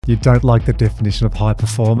You don't like the definition of high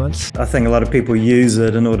performance? I think a lot of people use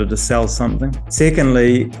it in order to sell something.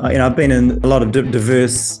 Secondly, I've been in a lot of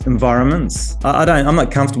diverse environments. I'm not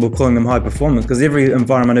comfortable calling them high performance because every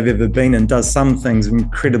environment I've ever been in does some things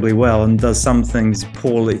incredibly well and does some things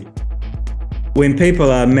poorly. When people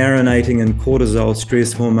are marinating in cortisol,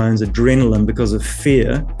 stress hormones, adrenaline because of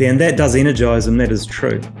fear, then that does energize them, that is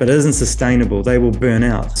true. But it isn't sustainable. They will burn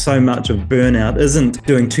out. So much of burnout isn't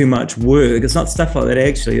doing too much work. It's not stuff like that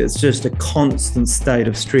actually. It's just a constant state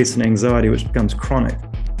of stress and anxiety which becomes chronic.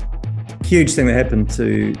 Huge thing that happened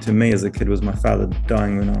to me as a kid was my father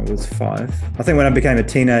dying when I was 5. I think when I became a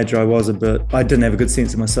teenager, I didn't have a good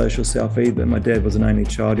sense of my social self either. My dad was an only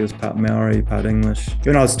child. He was part Maori, part English.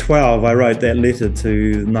 When I was 12, I wrote that letter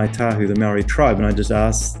to Ngāi Tahu, the Maori tribe, and I just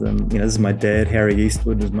asked them, this is my dad, Harry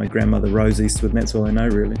Eastwood, this is my grandmother, Rose Eastwood, and that's all I know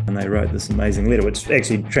really. And they wrote this amazing letter, which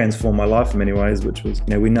actually transformed my life in many ways, which was,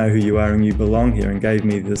 we know who you are and you belong here, and gave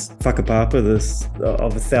me this whakapapa, this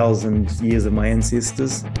of 1,000 years of my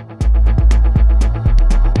ancestors.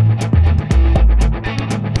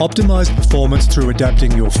 Optimize performance through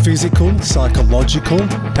adapting your physical, psychological,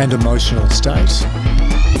 and emotional state.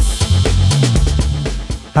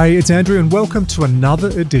 Hey, it's Andrew, and welcome to another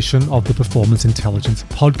edition of the Performance Intelligence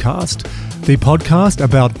Podcast, the podcast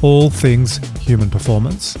about all things human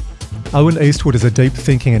performance. Owen Eastwood is a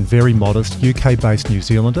deep-thinking and very modest UK-based New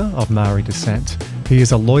Zealander of Maori descent. He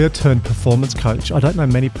is a lawyer turned performance coach. I don't know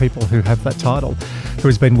many people who have that title, who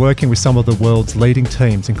has been working with some of the world's leading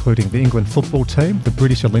teams, including the England football team, the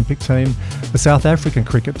British Olympic team, the South African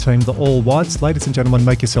cricket team, the All Whites. Ladies and gentlemen,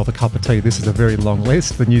 make yourself a cup of tea. This is a very long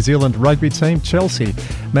list. The New Zealand rugby team, Chelsea,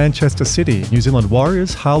 Manchester City, New Zealand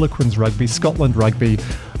Warriors, Harlequins Rugby, Scotland Rugby,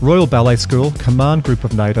 Royal Ballet School, Command Group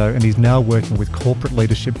of NATO, and he's now working with corporate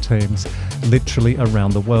leadership teams literally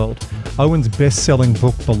around the world. Owen's best-selling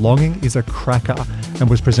book, Belonging, is a cracker and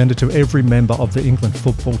was presented to every member of the England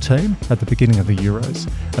football team at the beginning of the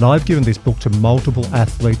Euros. And I've given this book to multiple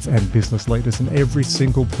athletes and business leaders, and every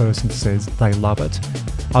single person says they love it.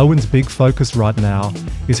 Owen's big focus right now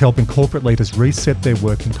is helping corporate leaders reset their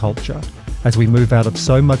working culture as we move out of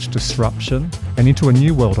so much disruption and into a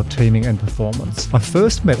new world of teaming and performance. I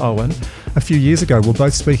first met Owen a few years ago. We were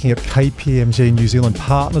both speaking at KPMG New Zealand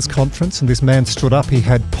Partners Conference, and this man stood up. He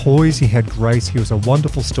had poise, he had grace, he was a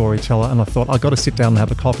wonderful storyteller, and I thought, I've got to sit down and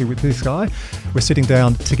have a coffee with this guy. We're sitting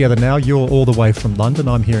down together now. You're all the way from London.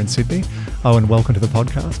 I'm here in Sydney. Owen, welcome to the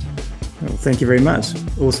podcast. Well, thank you very much.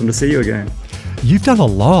 Awesome to see you again. You've done a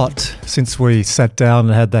lot since we sat down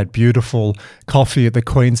and had that beautiful coffee at the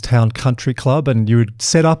Queenstown Country Club, and you had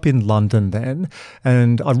set up in London then.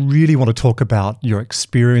 And I really want to talk about your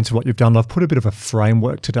experience, what you've done. I've put a bit of a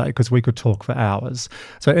framework today because we could talk for hours.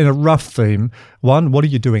 So in a rough theme, one, what are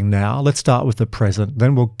you doing now? Let's start with the present.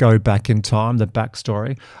 Then we'll go back in time, the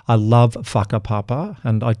backstory. I love whakapapa,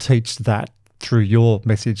 and I teach that through your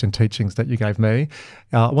message and teachings that you gave me.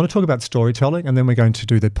 I want to talk about storytelling, and then we're going to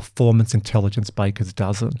do the Performance Intelligence Baker's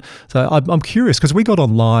Dozen. So I'm curious, because we got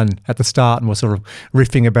online at the start and were sort of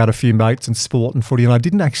riffing about a few mates and sport and footy, and I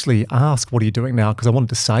didn't actually ask, what are you doing now? Because I wanted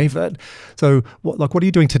to save it. So what are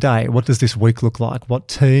you doing today? What does this week look like? What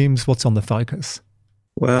teams? What's on the focus?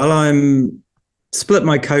 Well, I'm split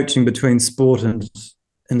my coaching between sport and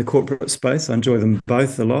in the corporate space. I enjoy them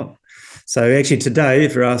both a lot. So actually today,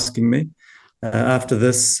 if you're asking me, after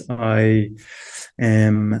this, I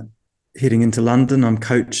am heading into London. I'm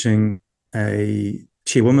coaching a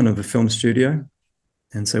chairwoman of a film studio.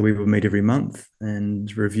 And so we will meet every month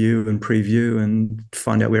and review and preview and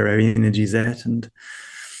find out where our energy's at and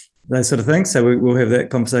those sort of things. So we'll have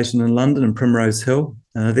that conversation in London and Primrose Hill.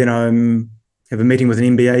 Then I have a meeting with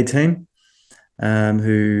an MBA team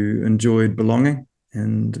who enjoyed Belonging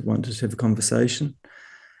and wanted to have a conversation.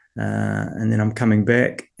 And then I'm coming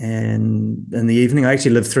back, and in the evening, I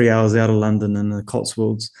actually live 3 hours out of London in the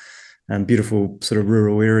Cotswolds, beautiful sort of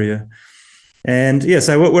rural area. And yeah,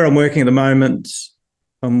 so where I'm working at the moment,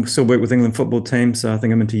 I'm still work with England football team. So I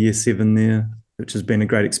think I'm into year 7 there, which has been a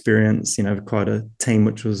great experience. Quite a team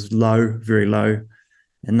which was low, very low,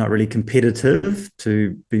 and not really competitive,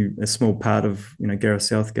 to be a small part of, Gareth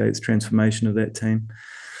Southgate's transformation of that team.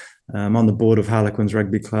 I'm on the board of Harlequins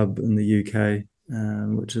Rugby Club in the UK.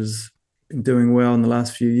 Which has been doing well in the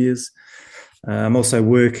last few years. I'm also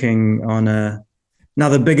working on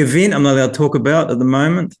another big event I'm not allowed to talk about at the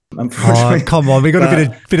moment, unfortunately. Oh, come on, we've got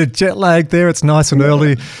a bit of jet lag there. It's nice and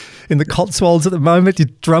early in the Cotswolds at the moment. You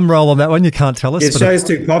drum roll on that one, you can't tell us. The show's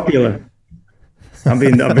too popular. I'm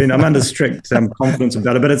under strict confidence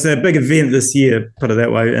about it, but it's a big event this year, put it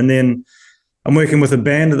that way. And then I'm working with a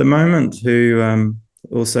band at the moment who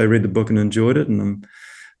also read the book and enjoyed it, and I'm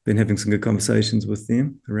been having some good conversations with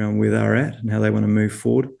them around where they're at and how they want to move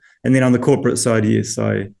forward. And then on the corporate side, yes,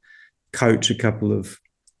 I coach a couple of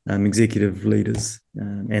executive leaders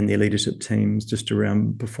and their leadership teams just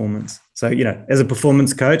around performance. So, as a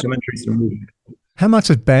performance coach, I'm interested in moving. How much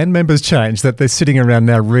have band members changed that they're sitting around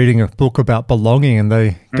now reading a book about belonging and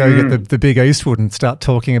they go get the big Eastwood and start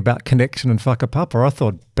talking about connection and whakapapa? I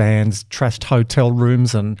thought bands trashed hotel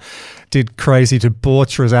rooms and did crazy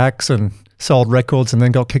debaucherous acts and sold records and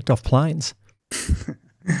then got kicked off planes.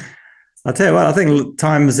 I'll tell you what, I think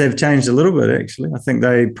times have changed a little bit, actually. I think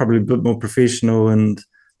they probably a bit more professional and a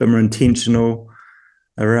bit more intentional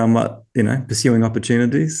around pursuing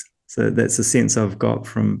opportunities. So that's the sense I've got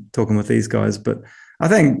from talking with these guys. But I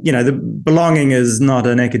think, the belonging is not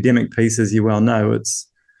an academic piece, as you well know. It's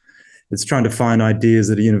trying to find ideas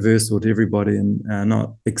that are universal to everybody and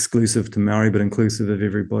not exclusive to Maori, but inclusive of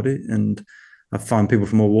everybody. And I find people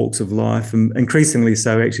from all walks of life, and increasingly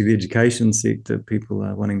so actually the education sector, people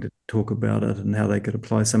are wanting to talk about it and how they could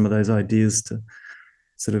apply some of those ideas to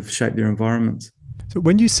sort of shape their environments. So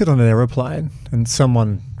when you sit on an aeroplane and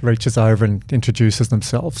someone reaches over and introduces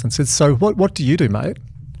themselves and says, so what do you do, mate?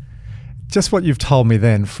 Just what you've told me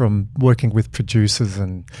then from working with producers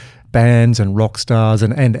and bands and rock stars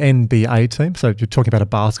and NBA teams. So you're talking about a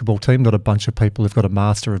basketball team, not a bunch of people who've got a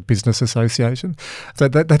Master of Business Association. So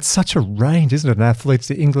that's such a range, isn't it? An athletes,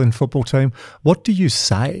 the England football team. What do you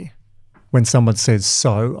say when someone says,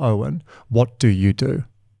 so, Owen, what do you do?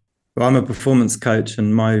 Well, I'm a performance coach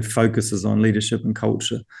and my focus is on leadership and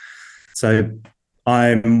culture. So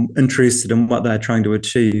I'm interested in what they're trying to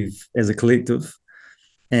achieve as a collective.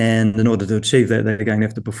 And in order to achieve that, they're going to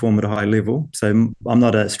have to perform at a high level. So I'm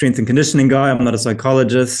not a strength and conditioning guy. I'm not a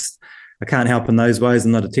psychologist. I can't help in those ways.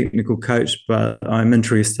 I'm not a technical coach, but I'm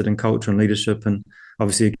interested in culture and leadership and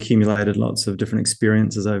obviously accumulated lots of different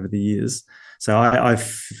experiences over the years. So I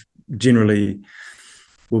generally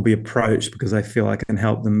will be approached because I feel I can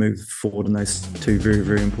help them move forward in those two very,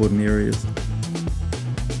 very important areas.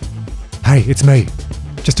 Hey, it's me.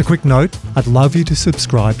 Just a quick note, I'd love you to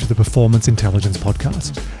subscribe to the Performance Intelligence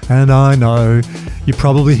Podcast. And I know you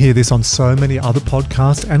probably hear this on so many other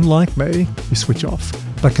podcasts and like me, you switch off.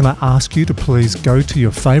 But can I ask you to please go to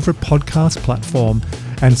your favourite podcast platform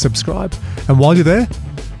and subscribe. And while you're there,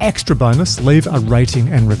 extra bonus, leave a rating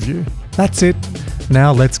and review. That's it.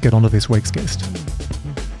 Now let's get on to this week's guest.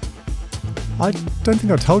 I don't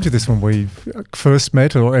think I told you this when we first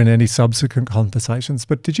met or in any subsequent conversations,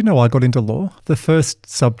 but did you know I got into law? The first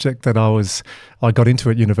subject that I got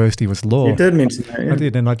into at university was law. You did mention that, yeah. I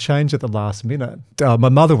did, and I changed at the last minute. My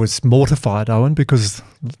mother was mortified, Owen, because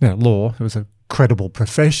law, it was a credible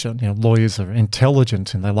profession. Lawyers are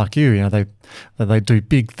intelligent and they're like you. They do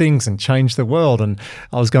big things and change the world. And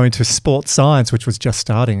I was going to sports science, which was just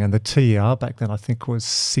starting, and the TER back then I think was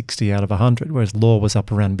 60 out of 100, whereas law was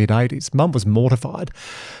up around mid-80s. Mum was mortified.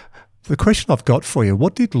 The question I've got for you: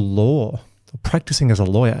 what did law, practicing as a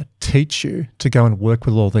lawyer, teach you to go and work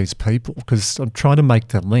with all these people? Because I'm trying to make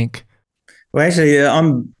the link. Well, actually,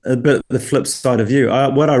 I'm a bit the flip side of you.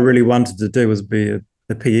 What I really wanted to do was be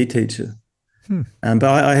a PE teacher. But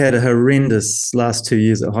I had a horrendous last 2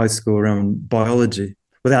 years at high school around biology.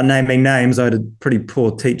 Without naming names, I had a pretty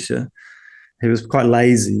poor teacher who was quite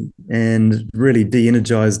lazy and really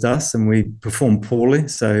de-energized us, and we performed poorly.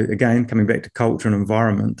 So again, coming back to culture and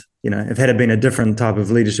environment, if it had been a different type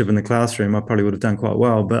of leadership in the classroom, I probably would have done quite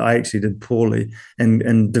well, but I actually did poorly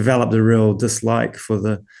and developed a real dislike for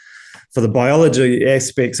the biology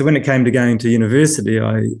aspect. So when it came to going to university,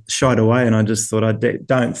 I shied away and I just thought, I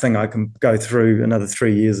don't think I can go through another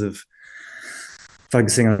 3 years of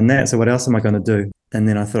focusing on that. So what else am I going to do? And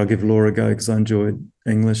then I thought I'd give law a go because I enjoyed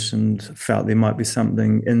English and felt there might be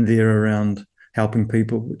something in there around helping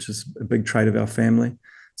people, which is a big trait of our family.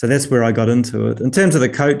 So that's where I got into it. In terms of the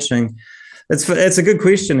coaching, it's a good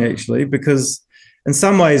question, actually, because in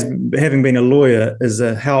some ways, having been a lawyer is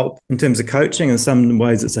a help in terms of coaching. In some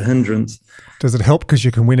ways, it's a hindrance. Does it help because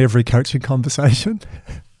you can win every coaching conversation?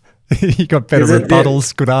 You got better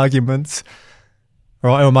rebuttals, good arguments.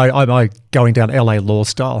 Or am I going down LA law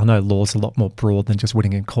style? I know law's a lot more broad than just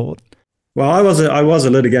winning in court. Well, I was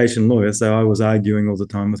a litigation lawyer, so I was arguing all the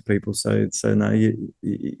time with people. So no,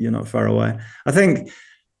 you're not far away. I think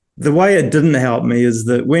the way it didn't help me is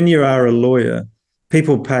that when you are a lawyer,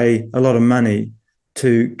 people pay a lot of money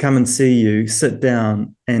to come and see you, sit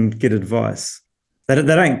down and get advice. They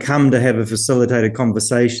don't come to have a facilitated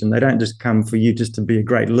conversation. They don't just come for you just to be a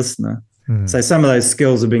great listener. So some of those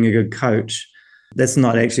skills of being a good coach, that's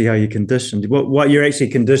not actually how you're conditioned. What you're actually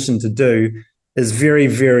conditioned to do is very,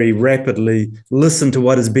 very rapidly listen to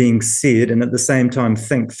what is being said and at the same time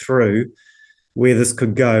think through where this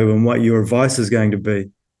could go and what your advice is going to be,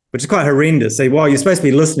 which is quite horrendous. See, while you're supposed to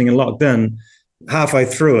be listening and locked in, halfway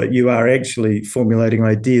through it, you are actually formulating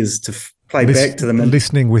ideas to play back to them.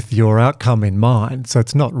 Listening with your outcome in mind. So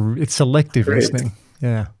it's selective Correct. listening.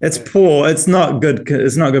 Yeah. It's poor. It's not good.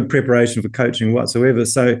 It's not good preparation for coaching whatsoever.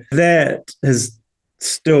 So that is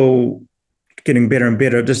still getting better and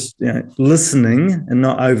better, just listening and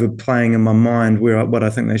not overplaying in my mind what I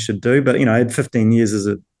think they should do. But, I had 15 years as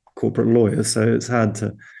a corporate lawyer, so it's hard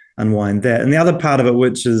to unwind that. And the other part of it,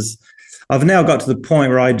 which is I've now got to the point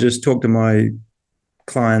where I just talk to my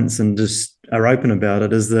clients and just are open about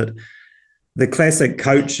it, is that the classic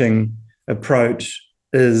coaching approach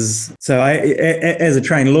is, as a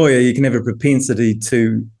trained lawyer, you can have a propensity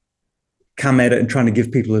to come at it and trying to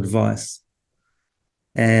give people advice.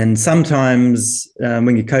 And sometimes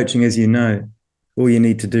when you're coaching, as you know, all you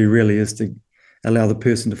need to do really is to allow the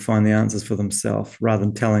person to find the answers for themselves rather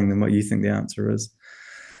than telling them what you think the answer is.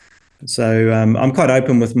 So I'm quite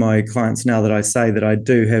open with my clients now that I say that I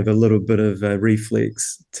do have a little bit of a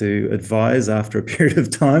reflex to advise after a period of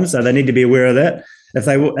time. So they need to be aware of that. If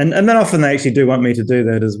they and then often they actually do want me to do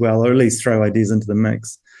that as well, or at least throw ideas into the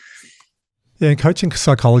mix. Yeah, in coaching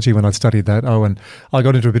psychology, when I studied that, Owen, I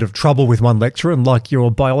got into a bit of trouble with one lecturer, and like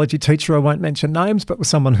your biology teacher, I won't mention names, but was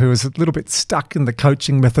someone who was a little bit stuck in the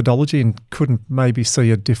coaching methodology and couldn't maybe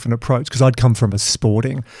see a different approach, because I'd come from a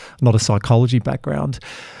sporting, not a psychology background.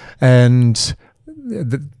 And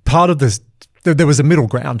part of this, there was a middle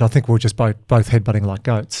ground. I think we were just both headbutting like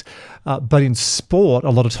goats. But in sport,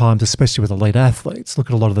 a lot of times, especially with elite athletes,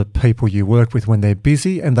 look at a lot of the people you work with when they're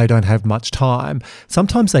busy and they don't have much time.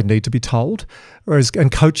 Sometimes they need to be told.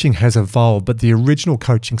 And coaching has evolved, but the original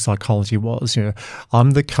coaching psychology was,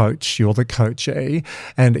 I'm the coach, you're the coachee,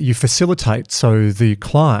 and you facilitate so the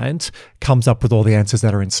client comes up with all the answers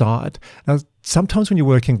that are inside. Now, sometimes when you're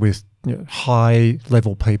working with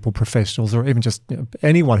high-level people, professionals, or even just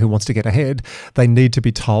anyone who wants to get ahead, they need to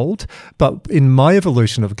be told. But in my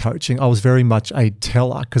evolution of coaching, I was very much a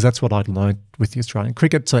teller, because that's what I'd learned with the Australian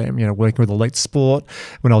cricket team, working with elite sport.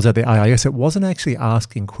 When I was at the AIS, it wasn't actually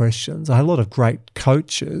asking questions. I had a lot of great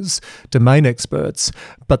coaches, domain experts,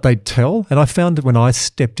 but they'd tell. And I found that when I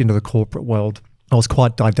stepped into the corporate world, I was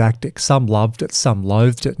quite didactic. Some loved it, some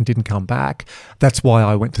loathed it and didn't come back. That's why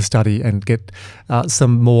I went to study and get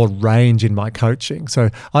some more range in my coaching. So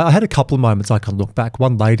I had a couple of moments I can look back.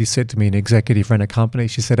 One lady said to me, an executive ran a company,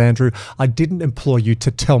 she said, Andrew, I didn't employ you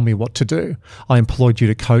to tell me what to do. I employed you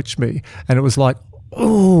to coach me. And it was like,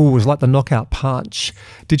 oh, it was like the knockout punch.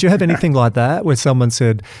 Did you have anything like that where someone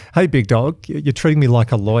said, hey, big dog, you're treating me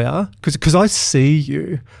like a lawyer? Because I see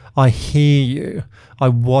you, I hear you, I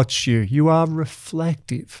watch you. You are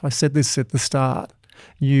reflective. I said this at the start.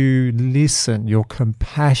 You listen, you're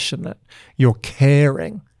compassionate, you're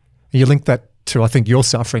caring. You link that to, I think, your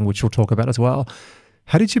suffering, which we'll talk about as well.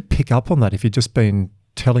 How did you pick up on that if you've just been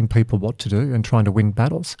telling people what to do and trying to win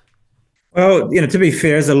battles? Well, to be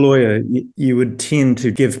fair, as a lawyer, you would tend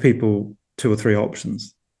to give people 2 or 3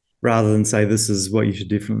 options rather than say, this is what you should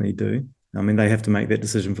definitely do. I mean, they have to make that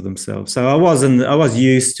decision for themselves. So I was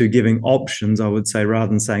used to giving options, I would say, rather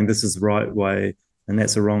than saying this is the right way and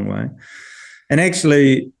that's the wrong way. And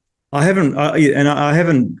actually, I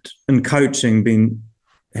haven't in coaching been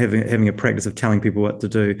having a practice of telling people what to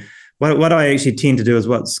do. What I actually tend to do is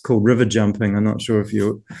what's called river jumping. I'm not sure if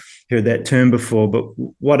you heard that term before, but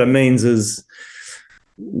what it means is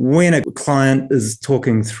when a client is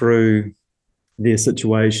talking through their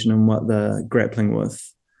situation and what they're grappling with,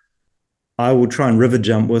 I will try and river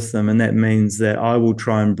jump with them. And that means that I will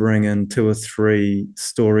try and bring in 2 or 3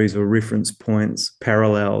 stories or reference points,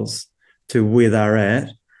 parallels to where they're at,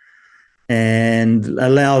 and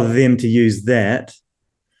allow them to use that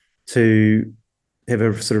to have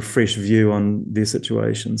a sort of fresh view on their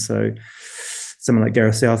situation. So someone like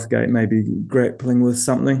Gareth Southgate may be grappling with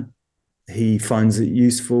something. He finds it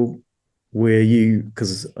useful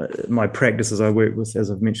because my practice is I work with, as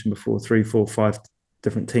I've mentioned before, 3, 4, 5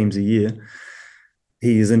 different teams a year.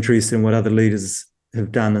 He is interested in what other leaders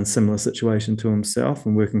have done in similar situation to himself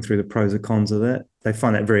and working through the pros and cons of that. They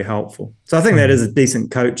find that very helpful. So I think that is a decent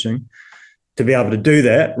coaching, to be able to do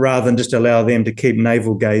that rather than just allow them to keep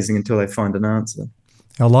navel gazing until they find an answer.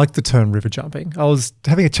 I like the term river jumping. I was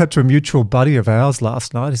having a chat to a mutual buddy of ours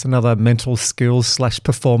last night. He's another mental skills /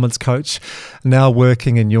 performance coach, now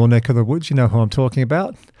working in your neck of the woods. You know who I'm talking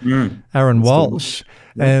about? Aaron Walsh.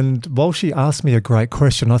 Yeah. And Walshy asked me a great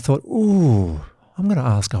question. I thought, ooh, I'm going to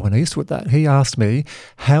ask Owen Eastwood that. He asked me,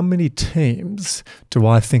 how many teams do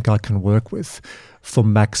I think I can work with for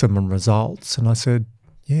maximum results? And I said,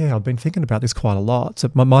 Yeah, I've been thinking about this quite a lot. So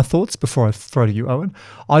my thoughts before I throw to you, Owen,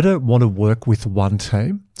 I don't want to work with one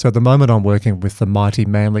team. So at the moment I'm working with the mighty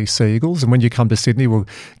Manly Sea Eagles, and when you come to Sydney, we'll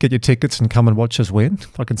get your tickets and come and watch us win.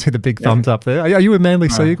 I can see the big thumbs up there. Are you a Manly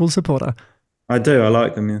Sea Eagles supporter? I do. I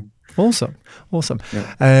like them, yeah. Awesome.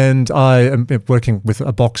 Yeah. And I am working with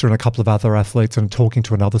a boxer and a couple of other athletes and talking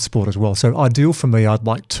to another sport as well. So ideal for me, I'd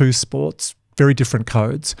like two sports, very different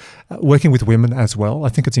codes, working with women as well. I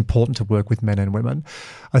think it's important to work with men and women.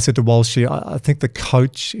 I said to Walshy, I think the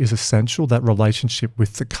coach is essential, that relationship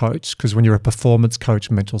with the coach, because when you're a performance coach,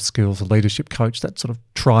 mental skills, a leadership coach, that sort of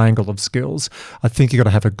triangle of skills, I think you've got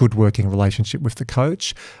to have a good working relationship with the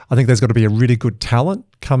coach. I think there's got to be a really good talent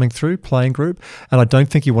coming through, playing group, and I don't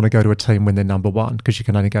think you want to go to a team when they're number one, because you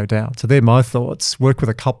can only go down. So they're my thoughts. Work with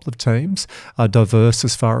a couple of teams, diverse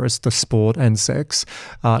as far as the sport and sex,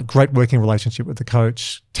 great working relationship with the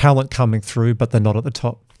coach, talent coming through, but they're not at the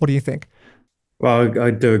top. What do you think? Well, I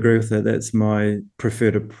do agree with that. That's my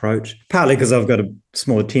preferred approach, partly because I've got a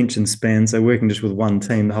small attention span. So working just with one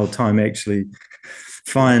team the whole time actually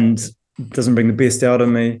doesn't bring the best out of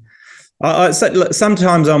me.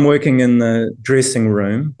 Sometimes I'm working in the dressing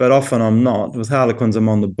room, but often I'm not. With Harlequins, I'm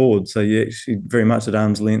on the board. So you're actually very much at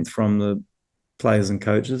arm's length from the players and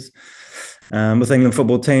coaches. With England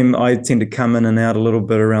football team, I tend to come in and out a little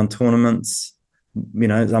bit around tournaments.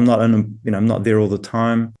 I'm not there all the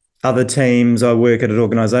time. Other teams, I work at an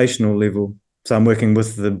organisational level. So I'm working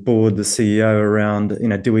with the board, the CEO around,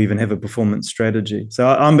 do we even have a performance strategy? So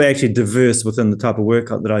I'm actually diverse within the type of work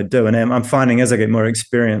that I do. And I'm finding as I get more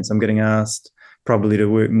experience, I'm getting asked probably to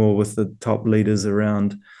work more with the top leaders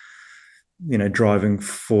around, driving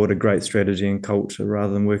forward a great strategy and culture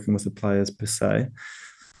rather than working with the players per se.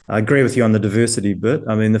 I agree with you on the diversity bit.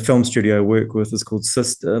 I mean, the film studio I work with is called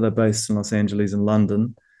Sister. They're based in Los Angeles and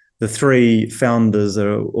London. The three founders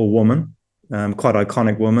are all women, quite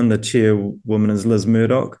iconic women. The chairwoman is Liz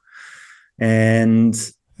Murdoch. And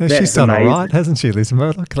she's done all right, hasn't she, Liz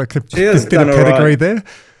Murdoch? Like she has bit of pedigree there.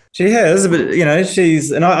 She has, but,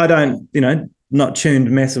 she's, and I don't, not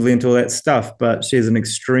tuned massively into all that stuff, but she's an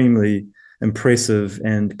extremely impressive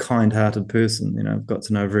and kind-hearted person. I've got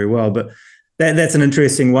to know very well. But that's an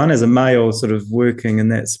interesting one as a male sort of working in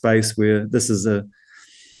that space where this is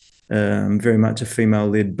very much a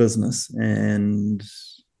female-led business, and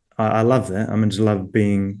I love that. I just love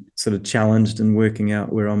being sort of challenged and working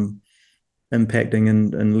out where I'm impacting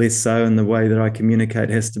and less so, and the way that I communicate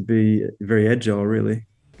has to be very agile, really,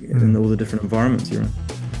 in all the different environments you're in.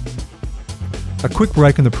 A quick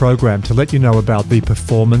break in the program to let you know about the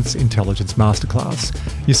Performance Intelligence Masterclass.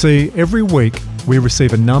 You see, every week we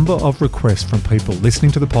receive a number of requests from people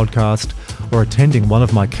listening to the podcast or attending one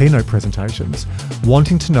of my keynote presentations,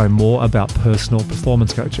 wanting to know more about personal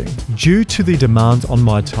performance coaching. Due to the demands on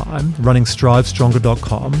my time, running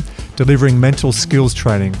StriveStronger.com, delivering mental skills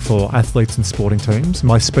training for athletes and sporting teams,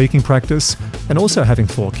 my speaking practice, and also having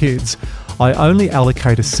 4 kids, I only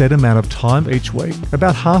allocate a set amount of time each week,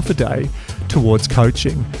 about half a day, towards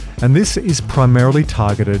coaching. And this is primarily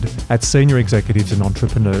targeted at senior executives and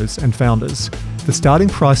entrepreneurs and founders. The starting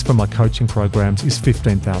price for my coaching programs is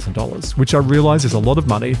 $15,000, which I realise is a lot of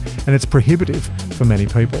money and it's prohibitive for many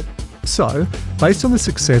people. So, based on the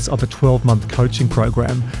success of a 12-month coaching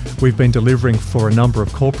program we've been delivering for a number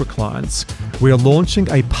of corporate clients, we are launching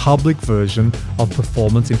a public version of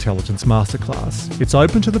Performance Intelligence Masterclass. It's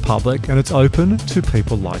open to the public and it's open to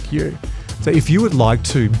people like you. So if you would like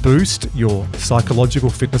to boost your psychological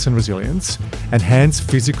fitness and resilience, enhance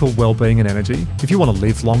physical well-being and energy, if you want to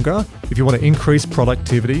live longer, if you want to increase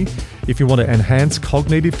productivity, if you want to enhance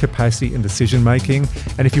cognitive capacity and decision-making,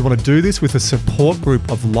 and if you want to do this with a support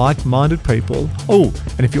group of like-minded people,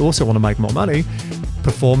 and if you also want to make more money,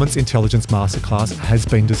 Performance Intelligence Masterclass has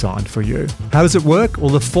been designed for you. How does it work? Well,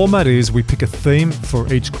 the format is we pick a theme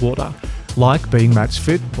for each quarter, like being match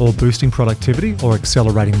fit or boosting productivity or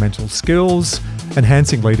accelerating mental skills,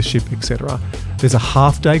 enhancing leadership, etc. There's a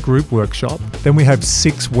half-day group workshop. Then we have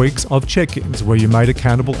 6 weeks of check-ins where you're made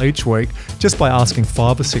accountable each week just by asking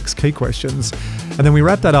 5 or 6 key questions. And then we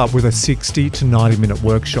wrap that up with a 60 to 90-minute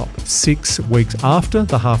workshop 6 weeks after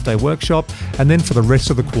the half-day workshop. And then for the rest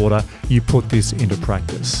of the quarter, you put this into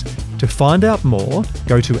practice. To find out more,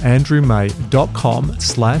 go to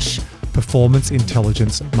andrewmay.com/Performance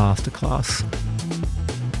Intelligence Masterclass.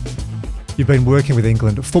 You've been working with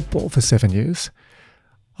England football for 7 years.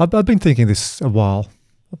 I've been thinking this a while.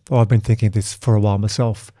 I've been thinking this for a while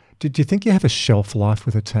myself. Do you think you have a shelf life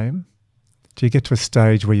with a team? Do you get to a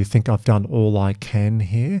stage where you think, I've done all I can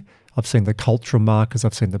here? I've seen the cultural markers.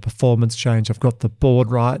 I've seen the performance change. I've got the board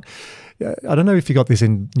right. I don't know if you got this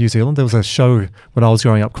in New Zealand. There was a show when I was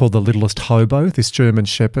growing up called The Littlest Hobo, this German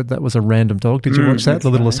shepherd that was a random dog. Did you watch that?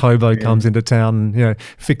 The Littlest Hobo comes into town and,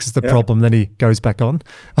 fixes the problem, then he goes back on.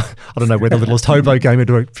 I don't know where The Littlest Hobo came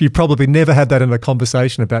into it. You probably never had that in a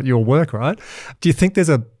conversation about your work, right? Do you think there's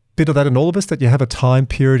a bit of that in all of us, that you have a time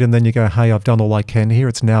period and then you go, hey, I've done all I can here.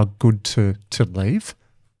 It's now good to leave?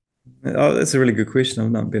 Oh, that's a really good question.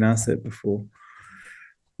 I've not been asked that before.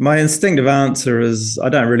 My instinctive answer is I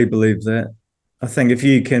don't really believe that. I think if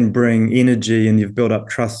you can bring energy and you've built up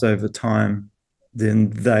trust over time, then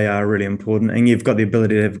they are really important. And you've got the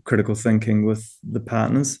ability to have critical thinking with the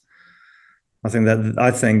partners. I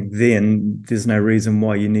think then there's no reason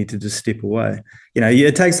why you need to just step away.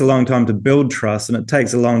 It takes a long time to build trust, and it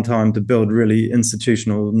takes a long time to build really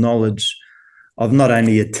institutional knowledge of not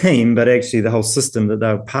only a team, but actually the whole system that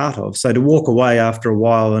they're part of. So to walk away after a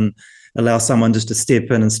while and allow someone just to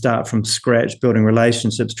step in and start from scratch, building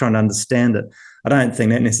relationships, trying to understand it, I don't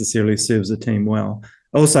think that necessarily serves a team well.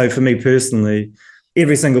 Also, for me personally,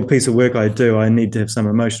 every single piece of work I do, I need to have some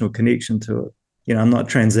emotional connection to it. I'm not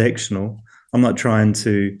transactional. I'm not trying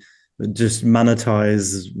to just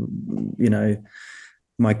monetize,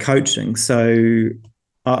 my coaching. So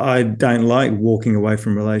I don't like walking away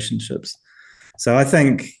from relationships. So I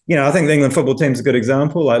think the England football team's a good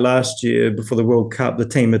example. Like last year before the World Cup, the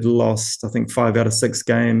team had lost, I think, 5 out of 6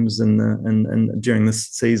 games and during this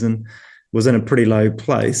season, was in a pretty low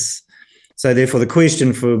place. So therefore the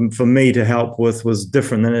question for me to help with was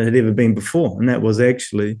different than it had ever been before. And that was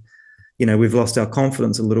actually, we've lost our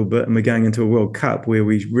confidence a little bit and we're going into a World Cup where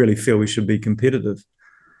we really feel we should be competitive.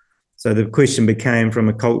 So the question became, from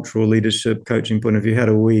a cultural leadership coaching point of view, how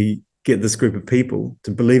do we get this group of people to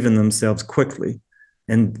believe in themselves quickly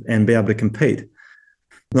and be able to compete,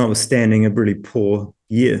 notwithstanding a really poor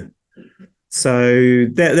year. So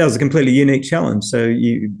that was a completely unique challenge. So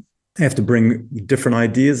you have to bring different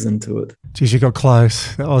ideas into it. Geez, you got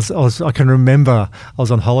close. I can remember I was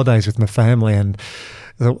on holidays with my family, and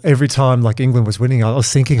every time like England was winning, I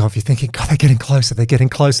was thinking of you, thinking, God, they're getting closer, they're getting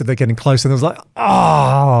closer, they're getting closer. And I was like,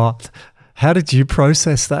 how did you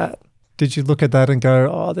process that? Did you look at that and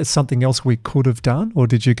go, there's something else we could have done? Or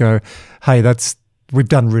did you go, hey, we've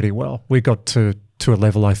done really well. We got to a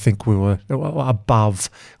level I think we were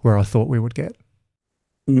above where I thought we would get?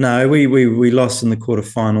 No, we lost in the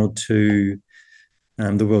quarterfinal to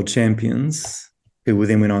the world champions, who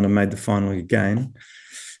then went on and made the final again.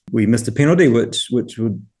 We missed a penalty, which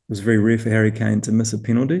was very rare for Harry Kane to miss a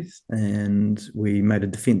penalty, and we made a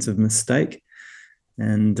defensive mistake.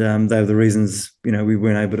 And they were the reasons, we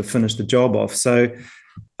weren't able to finish the job off. So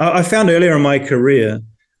I found earlier in my career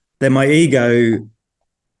that my ego,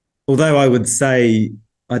 although I would say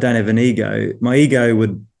I don't have an ego, my ego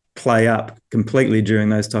would play up completely during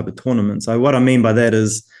those type of tournaments. So what I mean by that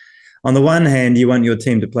is, on the one hand, you want your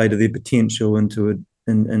team to play to their potential and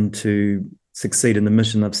to succeed in the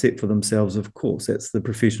mission they've set for themselves. Of course, that's the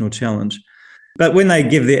professional challenge. But when they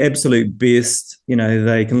give their absolute best,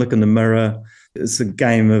 they can look in the mirror. It's a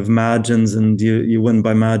game of margins, and you win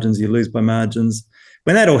by margins, you lose by margins.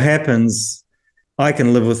 When that all happens, I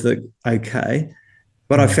can live with it okay.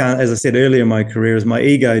 What I found, as I said earlier in my career, is my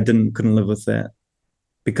ego couldn't live with that.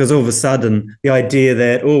 Because all of a sudden, the idea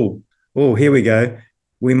that, here we go,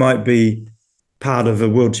 we might be part of a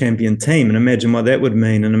world champion team, and imagine what that would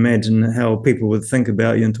mean, and imagine how people would think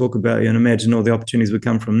about you and talk about you, and imagine all the opportunities would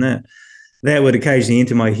come from that. That would occasionally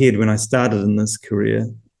enter my head when I started in this career.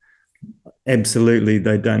 Absolutely,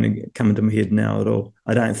 they don't come into my head now at all.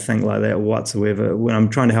 I don't think like that whatsoever. When I'm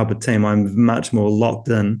trying to help a team, I'm much more locked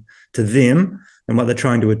in to them and what they're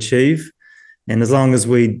trying to achieve. And as long as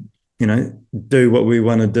we, do what we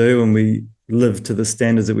want to do and we live to the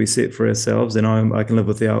standards that we set for ourselves, then I can live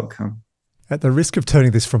with the outcome. At the risk of turning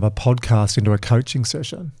this from a podcast into a coaching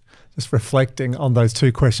session, just reflecting on those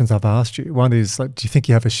 2 questions I've asked you. One is, do you think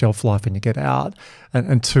you have a shelf life when you get out?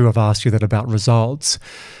 And 2, I've asked you that about results.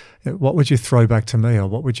 What would you throw back to me, or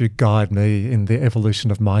what would you guide me in the evolution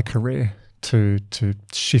of my career to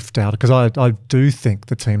shift out? Because I do think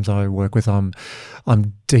the teams I work with, I'm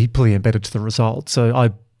deeply embedded to the result. So I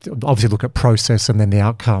obviously look at process and then the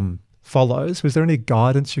outcome follows. Was there any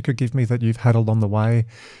guidance you could give me that you've had along the way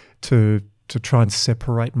to try and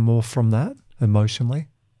separate more from that emotionally?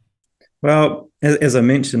 Well, as I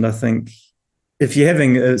mentioned, I think if you're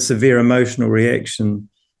having a severe emotional reaction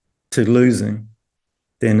to losing,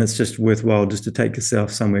 then it's just worthwhile just to take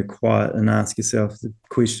yourself somewhere quiet and ask yourself the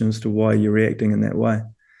question as to why you're reacting in that way.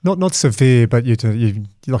 Not severe, but you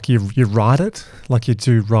ride it, like you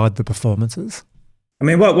do ride the performances. I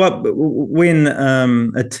mean, what when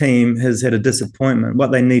a team has had a disappointment,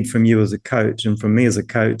 what they need from you as a coach and from me as a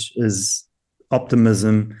coach is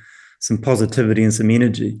optimism, some positivity, and some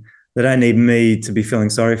energy. They don't need me to be feeling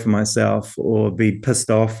sorry for myself or be pissed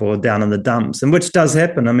off or down in the dumps, and which does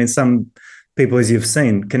happen. I mean, some people, as you've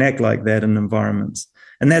seen, can act like that in environments.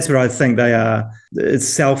 And that's where I think it's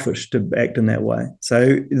selfish to act in that way.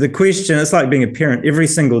 So the question, it's like being a parent. Every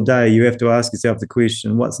single day you have to ask yourself the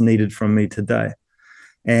question, what's needed from me today?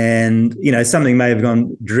 And, something may have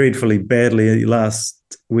gone dreadfully badly last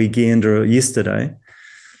weekend or yesterday,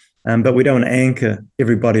 but we don't want to anchor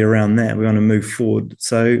everybody around that. We want to move forward.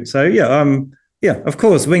 So yeah, of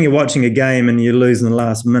course, when you're watching a game and you lose in the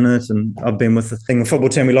last minute, and I've been with the football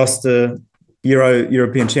team, we lost the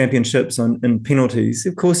European Championships in penalties.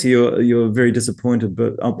 Of course, you're very disappointed,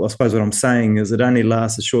 but I suppose what I'm saying is it only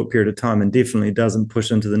lasts a short period of time and definitely doesn't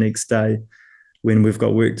push into the next day when we've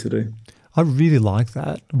got work to do. I really like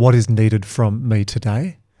that. What is needed from me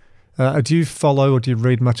today? Do you follow or do you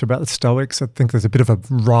read much about the Stoics? I think there's a bit of a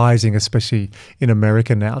rising, especially in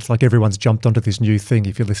America now. It's like everyone's jumped onto this new thing.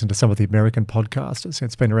 If you listen to some of the American podcasters,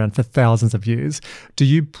 it's been around for thousands of years. Do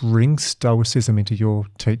you bring Stoicism into your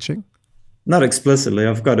teaching? Not explicitly.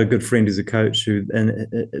 I've got a good friend who's a coach and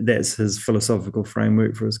that's his philosophical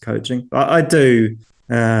framework for his coaching. I do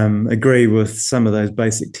agree with some of those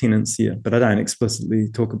basic tenets here, but I don't explicitly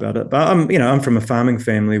talk about it. But I'm from a farming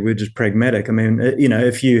family. We're just pragmatic. I mean,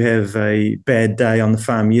 if you have a bad day on the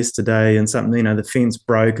farm yesterday and something, the fence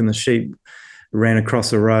broke and the sheep ran across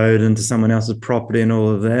the road into someone else's property and all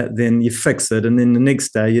of that, then you fix it. And then the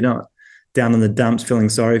next day you're not down in the dumps feeling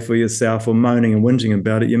sorry for yourself or moaning and whinging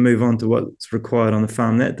about it. You move on to what's required on the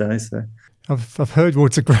farm that day. So I've heard,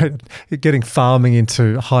 it's a great, getting farming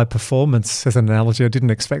into high performance as an analogy. I didn't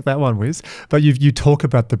expect that one, Wiz. But you talk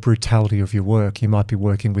about the brutality of your work. You might be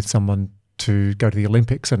working with someone to go to the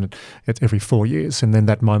Olympics and it's every 4 years, and then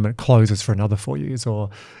that moment closes for another 4 years, or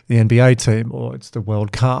the NBA team, or it's the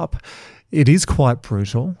World Cup. It is quite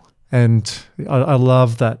brutal. And I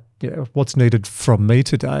love that, what's needed from me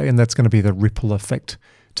today, and that's going to be the ripple effect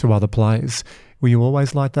to other players. Were you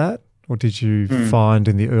always like that? Or did you find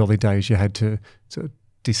in the early days you had to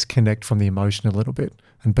disconnect from the emotion a little bit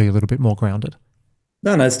and be a little bit more grounded?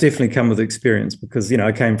 No, it's definitely come with experience because,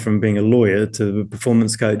 I came from being a lawyer to a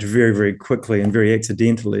performance coach very, very quickly and very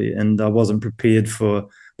accidentally. And I wasn't prepared for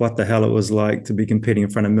what the hell it was like to be competing in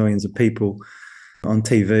front of millions of people on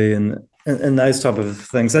TV and those type of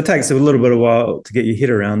things. So it takes a little bit of a while to get your head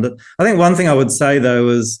around it. I think one thing I would say, though,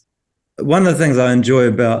 is one of the things I enjoy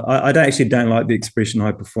about, I don't like the expression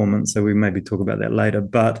high performance, so we maybe talk about that later,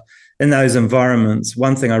 but in those environments,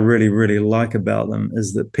 one thing I really, really like about them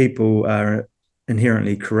is that people are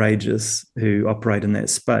inherently courageous who operate in that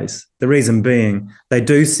space. The reason being, they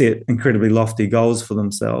do set incredibly lofty goals for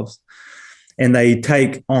themselves and they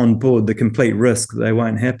take on board the complete risk that they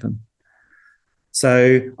won't happen.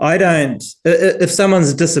 So if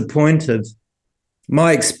someone's disappointed,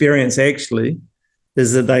 my experience actually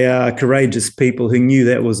is that they are courageous people who knew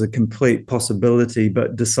that was a complete possibility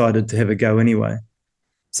but decided to have a go anyway.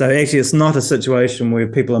 So actually it's not a situation where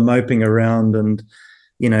people are moping around and,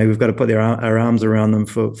 we've got to put our arms around them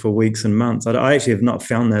for weeks and months. I actually have not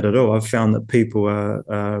found that at all. I've found that people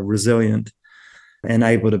are resilient and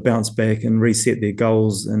able to bounce back and reset their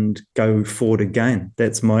goals and go forward again.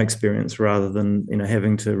 That's my experience rather than,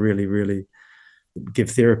 having to really, really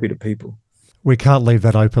give therapy to people. We can't leave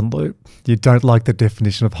that open loop. You don't like the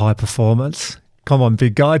definition of high performance. Come on,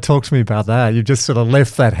 big guy, talk to me about that. You've just sort of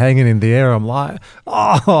left that hanging in the air. I'm like,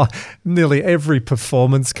 nearly every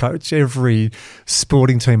performance coach, every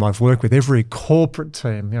sporting team I've worked with, every corporate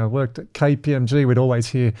team, I worked at KPMG, we'd always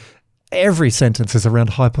hear every sentence is around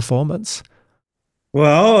high performance.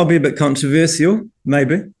 Well, I'll be a bit controversial,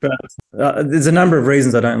 maybe, but there's a number of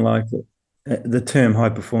reasons I don't like the term high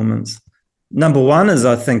performance. Number one is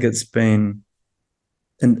I think it's been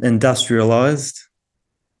industrialized.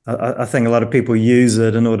 I think a lot of people use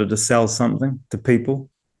it in order to sell something to people.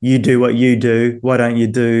 You do what you do. Why don't you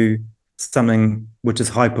do something which is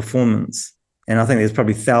high performance? And I think there's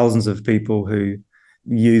probably thousands of people who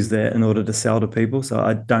use that in order to sell to people. So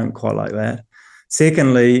I don't quite like that.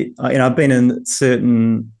 Secondly, I've been in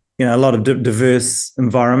certain, a lot of diverse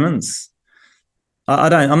environments.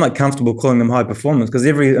 I'm not comfortable calling them high performance because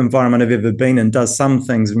every environment I've ever been in does some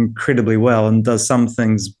things incredibly well and does some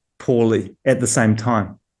things poorly at the same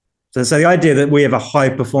time. So the idea that we have a high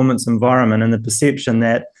performance environment and the perception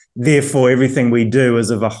that therefore everything we do is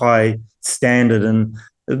of a high standard and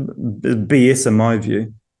BS in my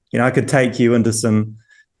view. I could take you into some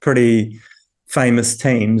pretty famous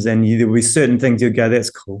teams, and there'll be certain things you'd go, that's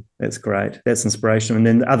cool, that's great, that's inspirational. And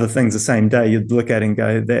then other things the same day you'd look at and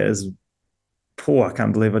go, that is poor, I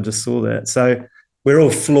can't believe I just saw that. So we're all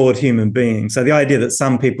flawed human beings. So the idea that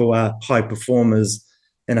some people are high performers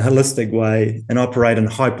in a holistic way and operate in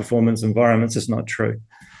high performance environments is not true.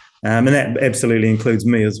 And that absolutely includes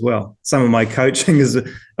me as well. Some of my coaching is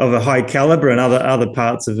of a high caliber, and other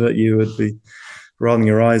parts of it you would be rolling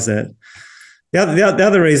your eyes at. The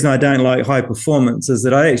other reason I don't like high performance is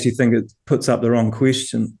that I actually think it puts up the wrong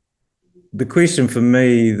question. The question for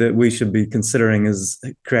me that we should be considering is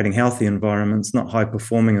creating healthy environments, not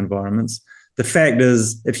high-performing environments. The fact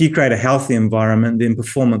is, if you create a healthy environment, then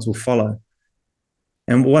performance will follow.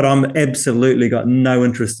 And what I'm absolutely got no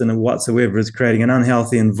interest in whatsoever is creating an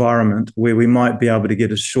unhealthy environment where we might be able to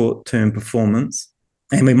get a short-term performance,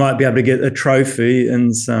 and we might be able to get a trophy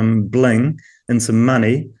and some bling and some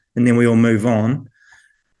money, and then we all move on.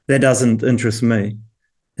 That doesn't interest me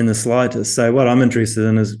in the slightest. So what I'm interested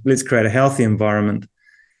in is let's create a healthy environment,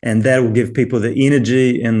 and that will give people the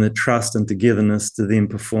energy and the trust and togetherness to then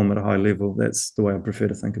perform at a high level. That's the way I prefer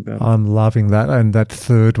to think about it. I'm loving that. And that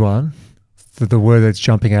third one, the word that's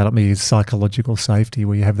jumping out at me is psychological safety,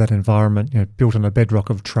 where you have that environment, built on a bedrock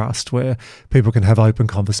of trust, where people can have open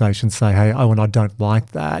conversations, say, hey, Owen, I don't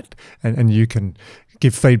like that. And you can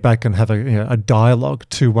give feedback and have a dialogue,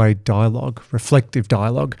 two-way dialogue, reflective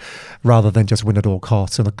dialogue, rather than just win at all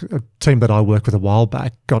costs. And a team that I worked with a while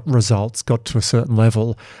back got results, got to a certain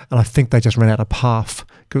level, and I think they just ran out of path.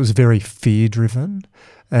 It was very fear-driven,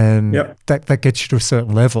 and that gets you to a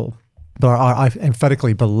certain level. But I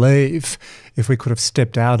emphatically believe if we could have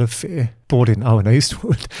stepped out of fear, brought in Owen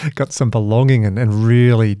Eastwood, got some belonging and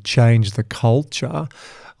really changed the culture,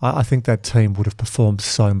 I think that team would have performed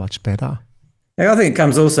so much better. I think it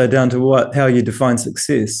comes also down to how you define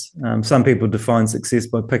success. Some people define success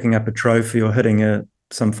by picking up a trophy or hitting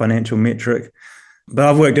some financial metric. But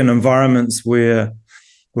I've worked in environments where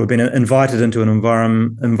we've been invited into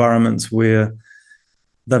environments where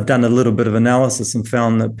they've done a little bit of analysis and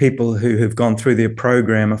found that people who have gone through their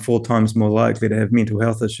program are 4 times more likely to have mental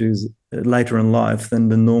health issues later in life than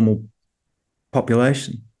the normal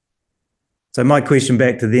population. So my question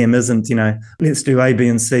back to them isn't, let's do A, B,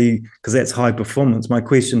 and C because that's high performance. My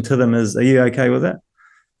question to them is, are you okay with that?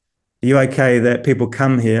 Are you okay that people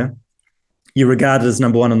come here, you're regarded as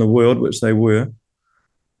number one in the world, which they were,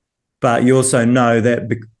 but you also know that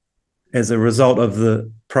as a result of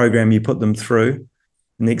the program you put them through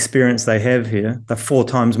and the experience they have here, they're 4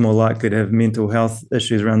 times more likely to have mental health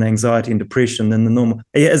issues around anxiety and depression than the normal.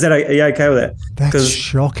 Are you okay with that? That's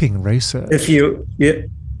shocking research.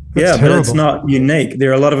 But it's not unique.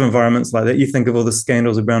 There are a lot of environments like that. You think of all the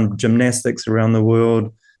scandals around gymnastics around the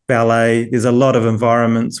world, ballet. There's a lot of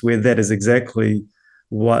environments where that is exactly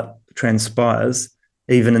what transpires,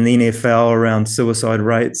 even in the NFL around suicide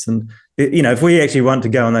rates. And, if we actually want to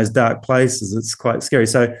go in those dark places, it's quite scary.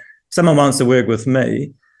 So someone wants to work with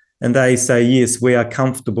me and they say, yes, we are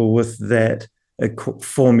comfortable with that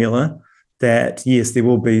formula, that, yes, there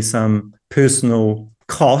will be some personal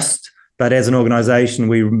cost, but as an organization,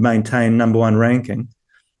 we maintain number one ranking,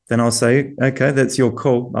 then I'll say, okay, that's your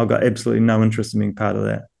call. I've got absolutely no interest in being part of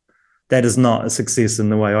that. That is not a success in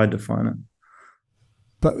the way I define it.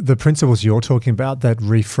 But the principles you're talking about, that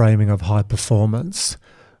reframing of high performance,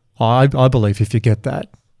 I believe if you get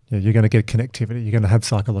that, you're going to get connectivity, you're going to have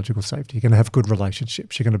psychological safety, you're going to have good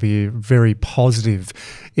relationships, you're going to be a very positive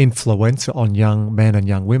influencer on young men and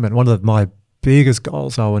young women. One of my biggest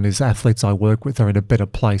goals, Owen, is athletes I work with are in a better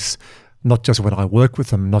place, not just when I work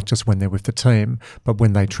with them, not just when they're with the team, but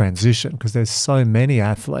when they transition, because there's so many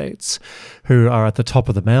athletes who are at the top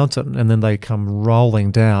of the mountain and then they come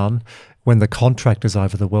rolling down when the contract is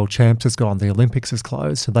over, the world champs has gone, the Olympics is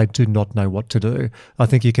closed, and they do not know what to do. I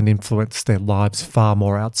think you can influence their lives far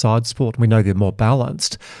more outside sport. We know they're more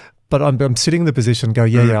balanced, but I'm sitting in the position and go,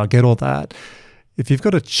 yeah, I get all that. If you've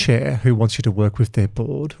got a chair who wants you to work with their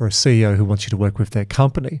board or a CEO who wants you to work with their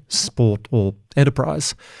company, sport or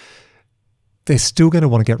enterprise, they're still going to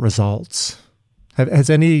want to get results.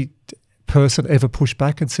 Has any person ever pushed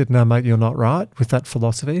back and said, no, mate, you're not right with that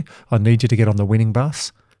philosophy? I need you to get on the winning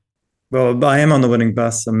bus. Well, I am on the winning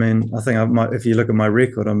bus. I mean, I think if you look at my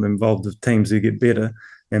record, I'm involved with teams who get better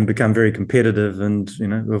and become very competitive, and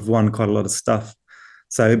we've won quite a lot of stuff.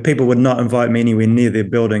 So people would not invite me anywhere near their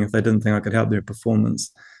building if they didn't think I could help their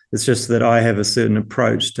performance. It's just that I have a certain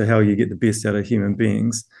approach to how you get the best out of human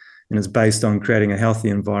beings, and it's based on creating a healthy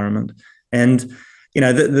environment. And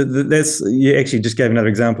that's, you actually just gave another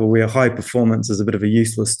example where high performance is a bit of a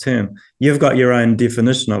useless term. You've got your own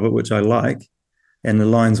definition of it, which I like. and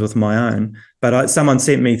aligns with my own. But someone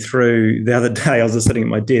sent me through the other day, I was just sitting at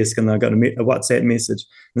my desk and I got a WhatsApp message,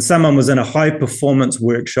 and someone was in a high performance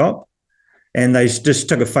workshop, and they just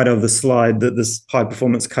took a photo of the slide that this high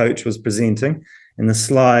performance coach was presenting. And the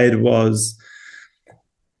slide was,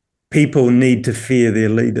 people need to fear their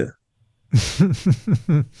leader.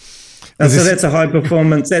 So that's a high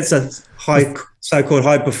performance, that's a so-called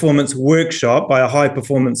high performance workshop by a high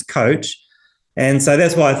performance coach. And so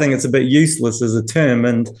that's why I think it's a bit useless as a term.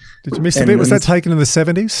 And did you miss a bit? Was that taken in the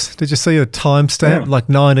 70s? Did you see a timestamp like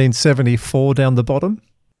 1974 down the bottom?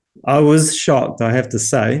 I was shocked, I have to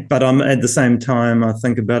say. But at the same time, I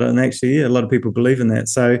think about it, and actually, a lot of people believe in that.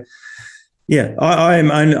 So, yeah,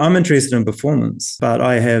 I'm interested in performance, but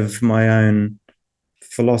I have my own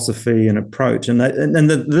philosophy and approach. And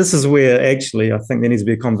this is where actually I think there needs to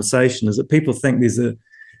be a conversation, is that people think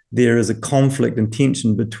there is a conflict and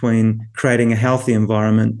tension between creating a healthy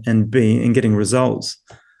environment and getting results.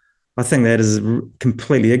 I think that is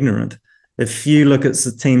completely ignorant. If you look at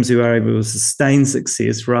the teams who are able to sustain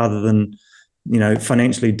success rather than,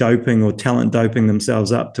 financially doping or talent doping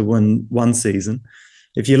themselves up to win one season,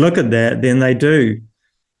 if you look at that, then they do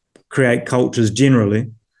create cultures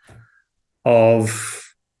generally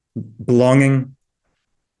of belonging,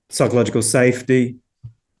 psychological safety,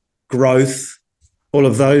 growth, all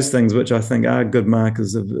of those things, which I think are good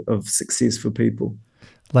markers of success for people.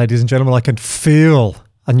 Ladies and gentlemen, I can feel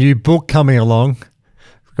a new book coming along.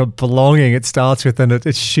 We've got belonging, it starts with, and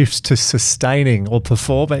it shifts to sustaining or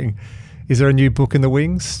performing. Is there a new book in the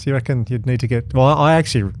wings? Do you reckon you'd need to get... Well, I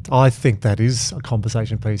think that is a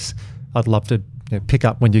conversation piece I'd love to pick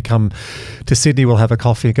up when you come to Sydney. We'll have a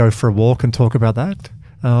coffee and go for a walk and talk about that.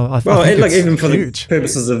 Even for the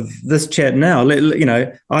purposes of this chat now,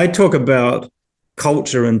 I talk about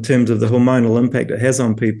culture in terms of the hormonal impact it has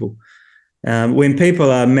on people. When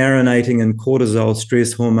people are marinating in cortisol,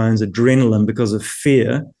 stress hormones, adrenaline because of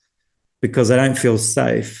fear, because they don't feel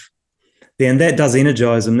safe, then that does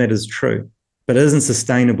energize them. That is true. But it isn't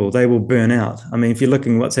sustainable. They will burn out. I mean, if you're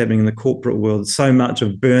looking at what's happening in the corporate world, so much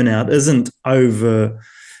of burnout isn't over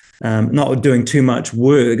not doing too much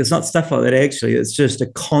work. It's not stuff like that, actually. It's just a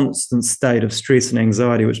constant state of stress and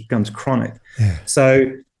anxiety, which becomes chronic. Yeah.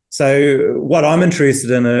 So what I'm interested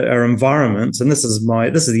in are environments, and this is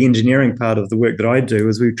the engineering part of the work that I do,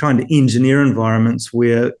 is we're trying to engineer environments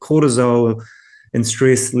where cortisol and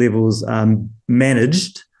stress levels are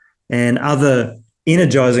managed, and other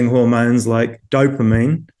energizing hormones like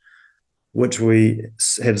dopamine, which we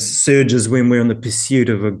have surges when we're in the pursuit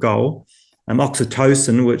of a goal,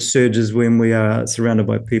 oxytocin, which surges when we are surrounded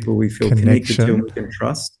by people we feel connected to and we can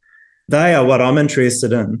trust. They are what I'm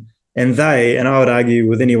interested in. And I would argue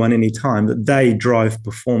with anyone, anytime, that they drive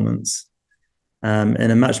performance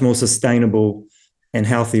in a much more sustainable and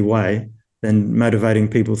healthy way than motivating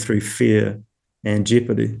people through fear and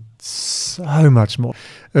jeopardy. So much more.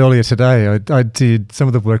 Earlier today, I did some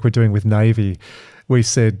of the work we're doing with Navy. We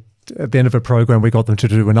said at the end of a program, we got them to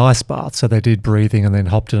do an ice bath. So they did breathing and then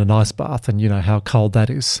hopped in an ice bath, and you know how cold that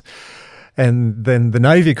is. And then the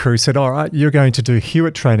Navy crew said, all right, you're going to do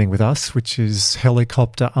Hewitt training with us, which is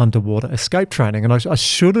helicopter underwater escape training. And I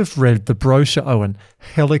should have read the brochure, Owen,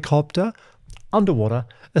 helicopter underwater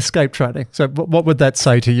escape training. So what would that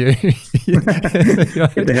say to you? Get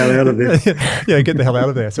the hell out of there. Yeah, get the hell out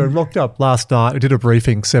of there. So we rocked up last night. We did a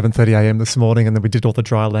briefing 7:30 a.m. this morning, and then we did all the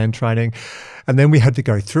dry land training. And then we had to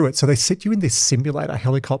go through it. So they sit you in this simulator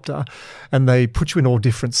helicopter, and they put you in all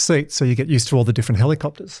different seats so you get used to all the different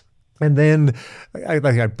helicopters. And then they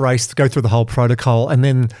go through the whole protocol, and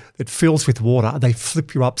then it fills with water. They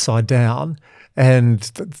flip you upside down, and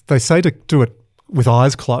they say to do it with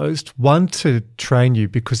eyes closed. One, to train you,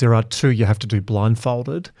 because there are two you have to do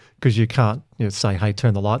blindfolded, because you can't say, hey,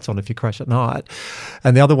 turn the lights on if you crash at night.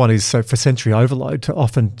 And the other one is so for sensory overload, to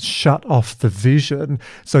often shut off the vision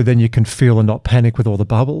so then you can feel and not panic with all the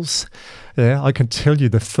bubbles. Yeah, I can tell you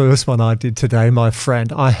the first one I did today, my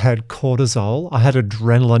friend, I had cortisol, I had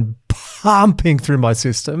adrenaline pumping through my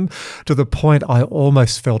system to the point I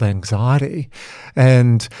almost felt anxiety.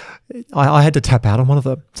 And I had to tap out on one of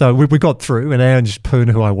them. So we got through, and Ange Poon,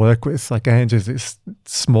 who I work with, like Ange is this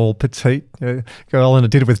small, petite girl, and I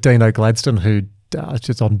did it with Dino Gladstone, who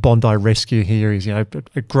just on Bondi Rescue here. He's, a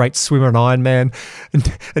great swimmer and Ironman.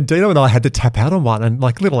 And Dino and I had to tap out on one, and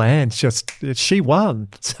like little Ange, she won.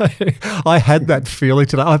 So I had that feeling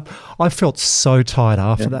today. I felt so tired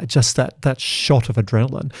after that, just that shot of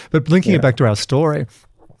adrenaline. But linking it back to our story,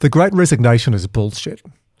 the Great Resignation is bullshit.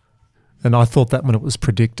 And I thought that when it was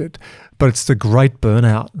predicted. But it's the great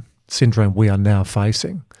burnout syndrome we are now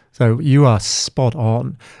facing. So you are spot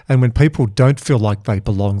on. And when people don't feel like they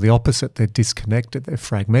belong, the opposite, they're disconnected, they're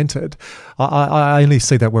fragmented. I only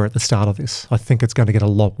see that we're at the start of this. I think it's going to get a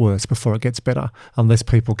lot worse before it gets better, unless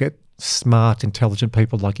people get smart, intelligent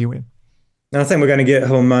people like you in. And I think we're going to get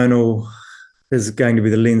hormonal is going to be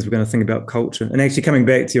the lens we're going to think about culture. And actually, coming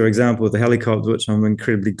back to your example with the helicopter, which I'm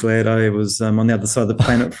incredibly glad I was on the other side of the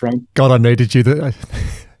planet from. God, I needed you to.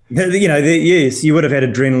 Yes, you would have had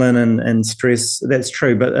adrenaline and stress. That's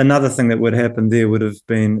true. But another thing that would happen there would have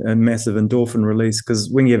been a massive endorphin release, because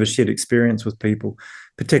when you have a shared experience with people,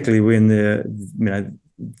 particularly when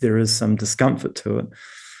there is some discomfort to it,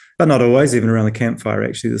 but not always, even around the campfire,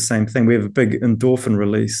 actually the same thing. We have a big endorphin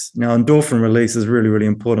release. Now, endorphin release is really, really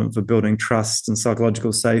important for building trust and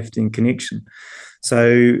psychological safety and connection.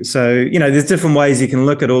 So there's different ways you can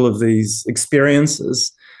look at all of these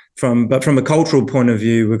experiences but from a cultural point of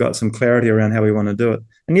view, we've got some clarity around how we want to do it.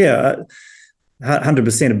 And 100%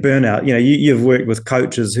 of burnout, you've worked with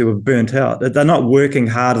coaches who have burnt out. They're not working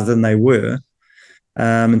harder than they were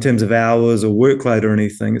in terms of hours or workload or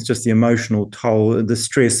anything. It's just the emotional toll. The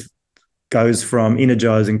stress goes from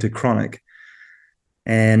energizing to chronic.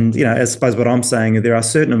 And, I suppose what I'm saying is there are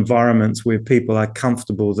certain environments where people are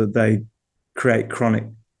comfortable that they create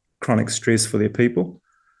chronic stress for their people.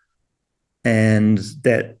 And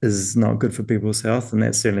that is not good for people's health. And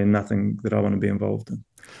that's certainly nothing that I want to be involved in.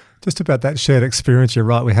 Just about that shared experience, you're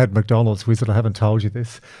right. We had McDonald's. We sort of haven't told you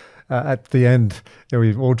this. At the end,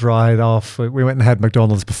 we all dried off. We went and had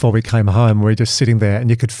McDonald's before we came home. We were just sitting there and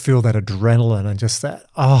you could feel that adrenaline and just that,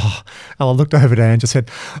 And I looked over to Ange and said,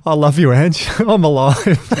 I love you, Ange. I'm alive.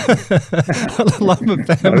 I love my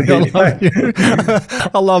family. I love you.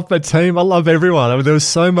 I love my team. I love everyone. I mean, there was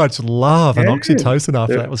so much love and oxytocin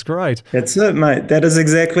after that. It was great. That's it, mate. That is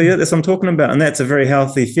exactly it. That's what I'm talking about. And that's a very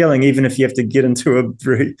healthy feeling, even if you have to get into a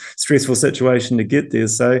very stressful situation to get there.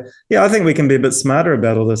 So, I think we can be a bit smarter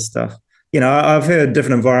about all this stuff. I've heard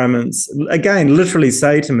different environments, again, literally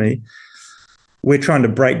say to me, we're trying to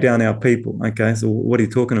break down our people. Okay, so what are you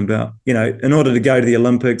talking about? In order to go to the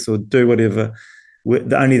Olympics or do whatever,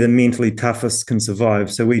 only the mentally toughest can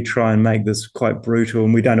survive. So we try and make this quite brutal,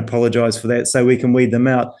 and we don't apologize for that so we can weed them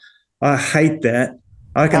out. I hate that.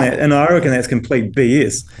 I reckon that's complete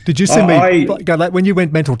BS. Did you see me go like when you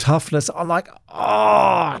went mental toughness? I'm like,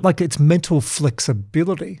 like it's mental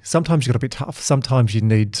flexibility. Sometimes you got to be tough. Sometimes you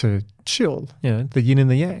need to chill. The yin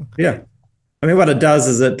and the yang. Yeah, I mean, what it does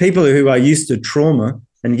is that people who are used to trauma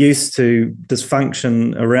and used to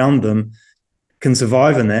dysfunction around them can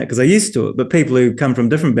survive in that because they're used to it. But people who come from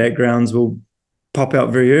different backgrounds will pop out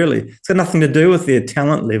very early. It's got nothing to do with their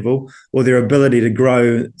talent level or their ability to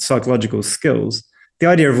grow psychological skills. The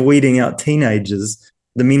idea of weeding out teenagers,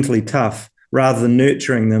 the mentally tough, rather than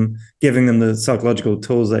nurturing them, giving them the psychological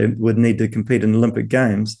tools they would need to compete in Olympic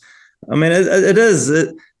Games. I mean, it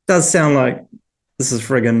does sound like this is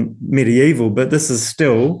friggin' medieval, but this is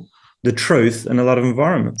still the truth in a lot of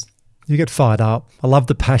environments. You get fired up. I love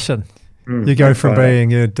the passion. You go from being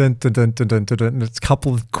dun, dun, dun, dun, dun, dun, dun, and it's a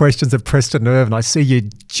couple of questions that pressed a nerve, and I see you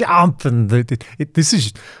jump, and this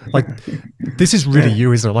is really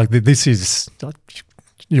you, isn't it? Like this is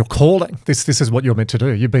your calling. This is what you're meant to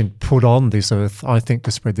do. You've been put on this earth, I think,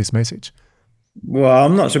 to spread this message. Well,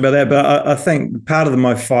 I'm not sure about that, but I think part of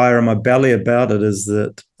my fire and my belly about it is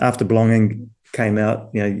that after Belonging came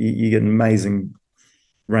out, you get an amazing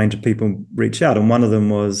range of people reach out, and one of them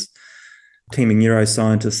was teaming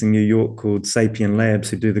neuroscientists in New York called Sapien Labs,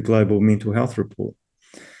 who do the global mental health report.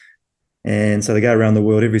 And so they go around the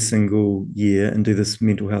world every single year and do this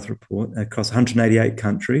mental health report across 188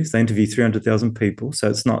 countries. They interview 300,000 people. So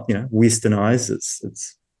it's not, westernized.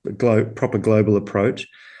 It's a proper global approach.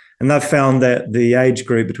 And they've found that the age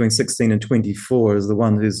group between 16 and 24 is the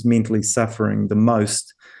one who's mentally suffering the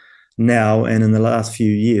most now and in the last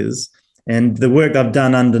few years. And the work they've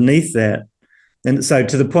done underneath that, and so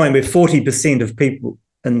to the point where 40% of people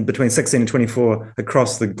in between 16 and 24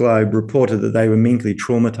 across the globe reported that they were mentally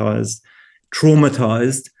traumatized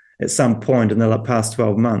at some point in the past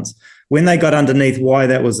 12 months. When they got underneath why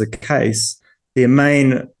that was the case, their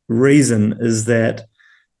main reason is that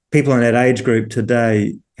people in that age group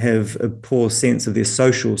today have a poor sense of their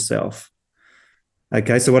social self.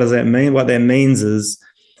 Okay, so what does that mean? What that means is,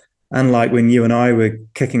 unlike when you and I were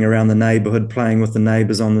kicking around the neighborhood, playing with the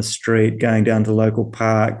neighbors on the street, going down to the local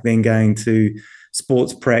park, then going to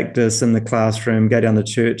sports practice in the classroom, go down to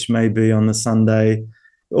church maybe on the Sunday,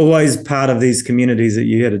 always part of these communities that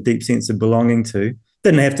you had a deep sense of belonging to.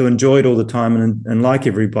 Didn't have to enjoy it all the time and like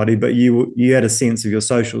everybody, but you had a sense of your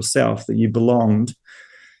social self, that you belonged,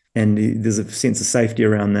 and there's a sense of safety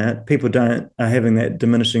around that. People are having that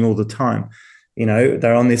diminishing all the time.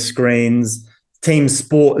 they're on their screens. Team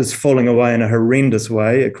sport is falling away in a horrendous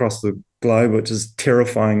way across the globe, which is a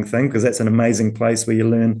terrifying thing, because that's an amazing place where you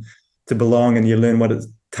learn to belong and you learn what it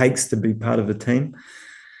takes to be part of a team.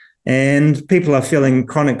 And people are feeling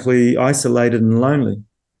chronically isolated and lonely,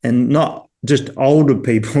 and not just older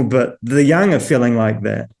people, but the young are feeling like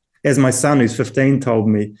that. As my son, who's 15, told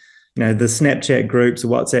me, the Snapchat groups, the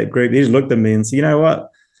WhatsApp group, he just looked at me and said, you know what?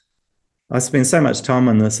 I spend so much time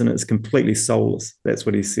on this and it's completely soulless. That's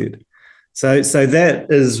what he said. So this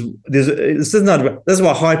is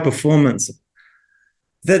what high performance,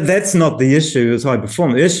 that's not the issue, is high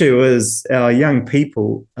performance. The issue is our young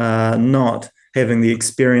people are not having the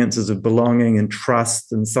experiences of belonging and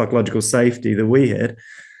trust and psychological safety that we had.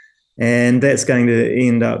 And that's going to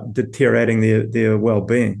end up deteriorating their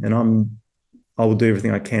well-being. And I will do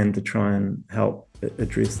everything I can to try and help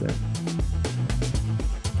address that.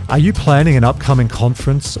 Are you planning an upcoming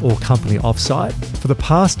conference or company offsite? For the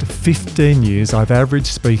past 15 years, I've averaged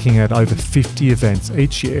speaking at over 50 events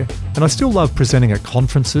each year, and I still love presenting at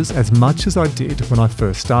conferences as much as I did when I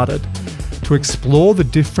first started. To explore the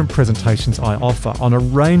different presentations I offer on a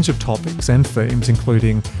range of topics and themes,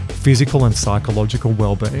 including physical and psychological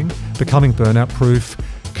well-being, becoming burnout-proof,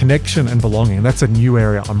 connection and belonging. That's a new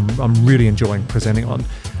area I'm really enjoying presenting on.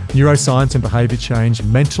 Neuroscience and behaviour change,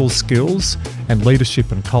 mental skills and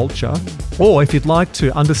leadership and culture. Or if you'd like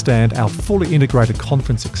to understand our fully integrated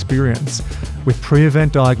conference experience with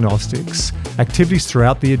pre-event diagnostics, activities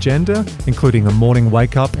throughout the agenda, including a morning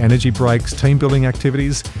wake-up, energy breaks, team building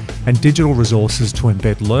activities, and digital resources to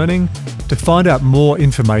embed learning. To find out more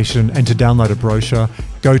information and to download a brochure,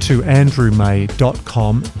 go to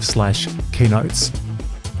andrewmay.com/keynotes.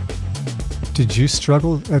 Did you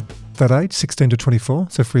struggle at that age, 16 to 24?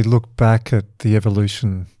 So if we look back at the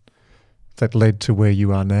evolution that led to where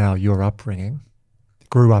you are now, your upbringing,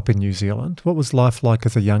 grew up in New Zealand. What was life like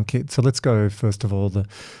as a young kid? So let's go first of all the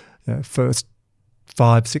first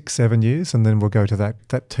 5, 6, 7 years, and then we'll go to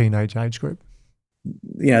that teenage age group.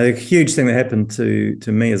 The huge thing that happened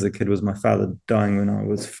to me as a kid was my father dying when I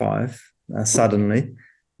was 5, suddenly,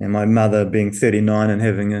 and my mother being 39 and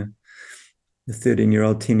having a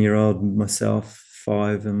 13-year-old, 10-year-old, myself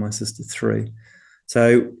 5, and my sister 3.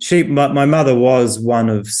 So my mother was one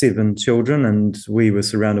of 7 children, and we were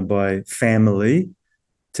surrounded by family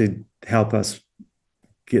to help us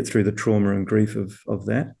get through the trauma and grief of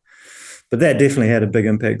that. But that definitely had a big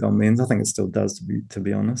impact on me, and I think it still does, to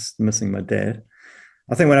be honest, missing my dad.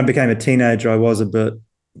 I think when I became a teenager, I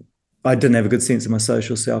didn't have a good sense of my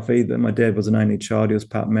social self either. My dad was an only child. He was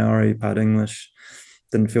part Maori, part English.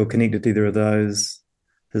 Didn't feel connected to either of those.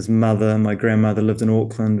 His mother, my grandmother, lived in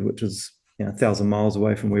Auckland, which is 1,000 miles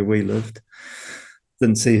away from where we lived.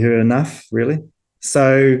 Didn't see her enough, really.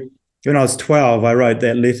 So when I was 12, I wrote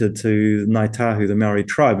that letter to Ngāi Tahu, the Maori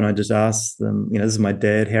tribe, and I just asked them, this is my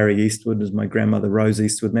dad, Harry Eastwood, this is my grandmother, Rose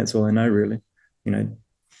Eastwood, and that's all I know, really. My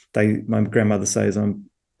grandmother says, I'm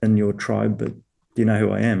in your tribe, but do you know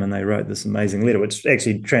who I am? And they wrote this amazing letter, which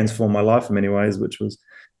actually transformed my life in many ways, which was,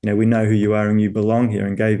 we know who you are and you belong here,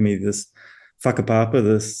 and gave me this whakapapa,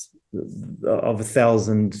 this of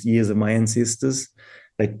 1,000 years of my ancestors.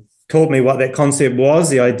 They taught me what that concept was,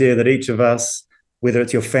 the idea that each of us, whether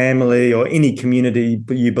it's your family or any community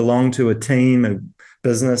you belong to, a team, a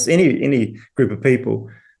business, any group of people,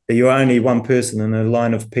 that you're only one person in a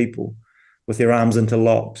line of people with their arms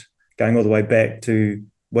interlocked, going all the way back to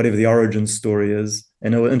whatever the origin story is,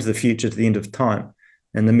 and into the future, to the end of time.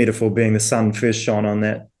 And the metaphor being the sun first shone on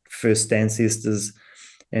that first ancestors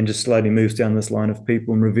and just slowly moves down this line of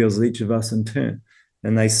people and reveals each of us in turn.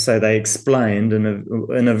 And they explained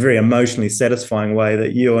in a very emotionally satisfying way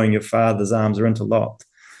that you and your father's arms are interlocked.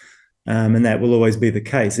 And that will always be the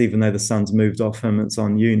case, even though the sun's moved off him, it's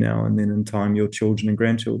on you now, and then in time, your children and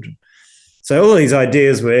grandchildren. So all these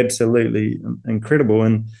ideas were absolutely incredible,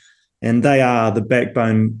 and they are the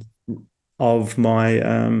backbone of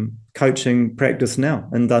my coaching practice now.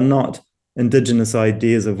 And they're not indigenous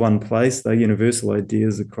ideas of one place, they're universal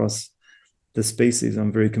ideas across the species.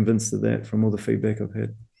 I'm very convinced of that from all the feedback I've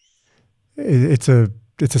had. It's a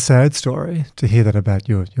sad story to hear that about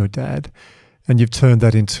your dad, and you've turned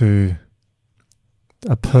that into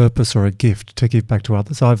a purpose or a gift to give back to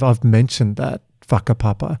others. I've mentioned that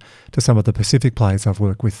whakapapa to some of the Pacific players I've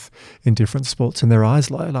worked with in different sports, and their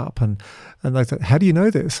eyes light up, and they say, "How do you know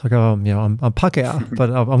this?" I go, I'm Pākehā, but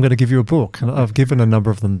I'm going to give you a book. And I've given a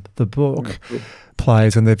number of them the book,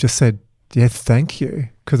 players, and they've just said, "Yeah, thank you,"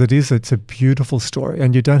 because it's a beautiful story,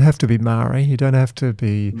 and you don't have to be Maori, you don't have to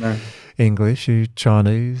be English, you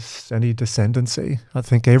Chinese, any descendancy. I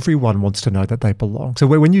think everyone wants to know that they belong. So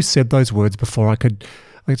when you said those words before, I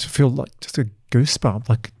just feel like just a goosebump.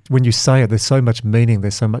 Like when you say it, there's so much meaning,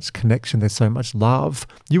 there's so much connection, there's so much love.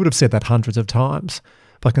 You would have said that hundreds of times,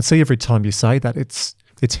 but I can see every time you say that it's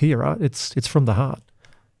here, right? It's from the heart.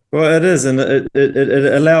 Well, it is, and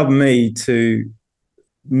it allowed me to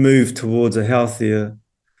move towards a healthier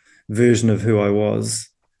version of who I was,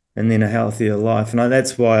 and then a healthier life. And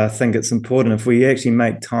that's why I think it's important if we actually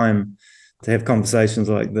make time to have conversations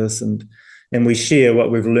like this, and we share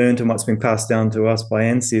what we've learned and what's been passed down to us by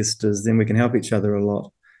ancestors, then we can help each other a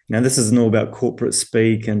lot. This isn't all about corporate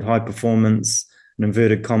speak and high performance and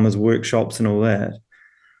inverted commas workshops and all that.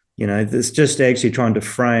 It's just actually trying to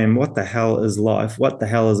frame what the hell is life? What the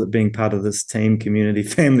hell is it being part of this team, community,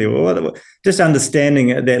 family, or whatever? Just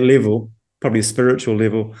understanding at that level, probably a spiritual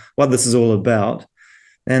level, what this is all about.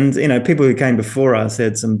 And, people who came before us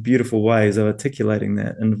had some beautiful ways of articulating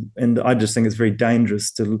that. And I just think it's very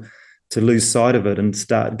dangerous to lose sight of it and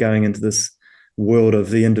start going into this world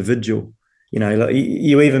of the individual. Like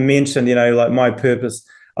you even mentioned, like my purpose.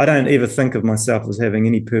 I don't ever think of myself as having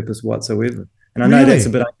any purpose whatsoever. And I know Really? that's a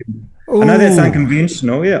bit, I know that's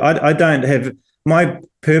unconventional. Yeah, I don't have, my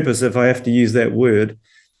purpose, if I have to use that word,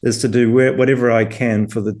 is to do whatever I can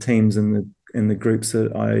for the teams and the groups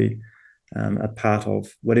that I are part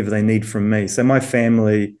of, whatever they need from me. So my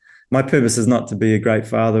family, my purpose is not to be a great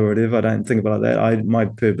father or whatever. I don't think about that. My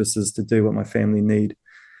purpose is to do what my family need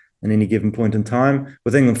at any given point in time.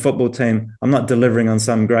 With England football team, I'm not delivering on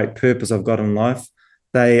some great purpose I've got in life.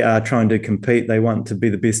 They are trying to compete. They want to be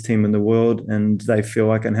the best team in the world, and they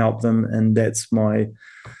feel I can help them. And that's my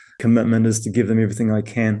commitment, is to give them everything I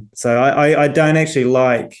can. So I don't actually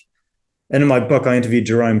like, and in my book, I interviewed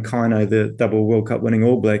Jerome Kino, the double World Cup winning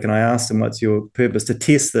All Black, and I asked him, what's your purpose, to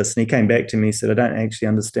test this? And he came back to me, he said, I don't actually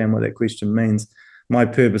understand what that question means. My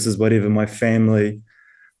purpose is whatever my family,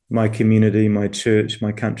 my community, my church,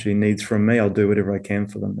 my country needs from me. I'll do whatever I can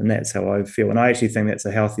for them. And that's how I feel. And I actually think that's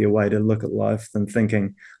a healthier way to look at life than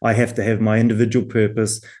thinking I have to have my individual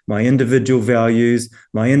purpose, my individual values,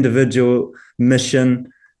 my individual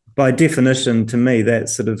mission. By definition, to me, that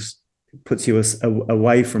sort of puts you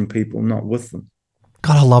away from people, not with them.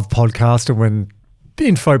 God, I love podcasting when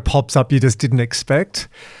info pops up you just didn't expect.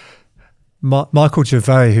 Michael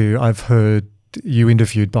Gervais, who I've heard you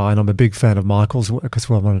interviewed by, and I'm a big fan of Michael's work as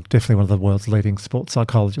well, definitely one of the world's leading sports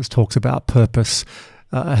psychologists, talks about purpose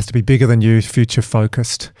has to be bigger than you, future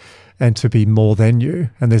focused, and to be more than you.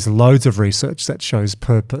 And there's loads of research that shows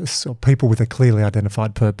purpose, or people with a clearly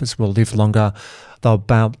identified purpose will live longer, they'll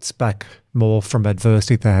bounce back more from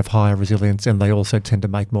adversity, they have higher resilience, and they also tend to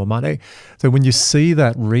make more money. So when you see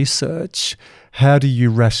that research, how do you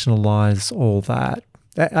rationalize all that?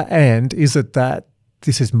 And is it that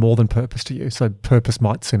this is more than purpose to you? So purpose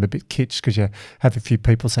might seem a bit kitsch because you have a few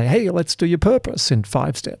people say, hey, let's do your purpose in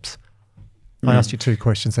 5 steps. I asked you 2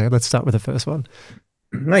 questions there. Let's start with the first one.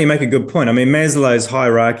 No, you make a good point. I mean, Maslow's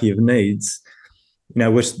hierarchy of needs,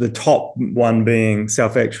 which the top one being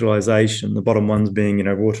self-actualization, the bottom ones being,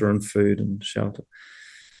 water and food and shelter.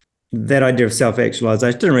 That idea of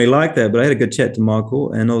self-actualization, I didn't really like that, but I had a good chat to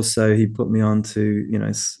Michael, and also he put me on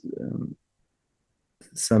to,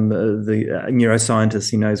 some of the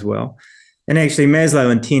neuroscientists he knows well. And actually,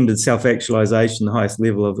 Maslow intended self-actualization, the highest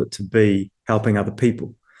level of it, to be helping other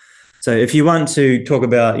people. So if you want to talk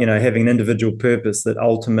about, having an individual purpose that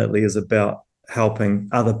ultimately is about helping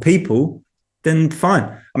other people, then fine.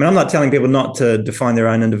 I mean, I'm not telling people not to define their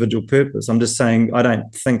own individual purpose. I'm just saying I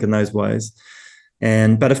don't think in those ways.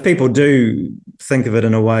 But if people do think of it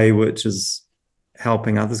in a way which is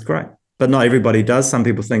helping others, great. But not everybody does. Some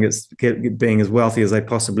people think it's being as wealthy as they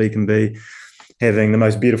possibly can be, having the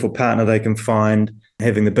most beautiful partner they can find,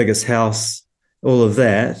 having the biggest house, all of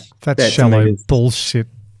that. That's shallow bullshit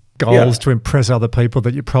goals to impress other people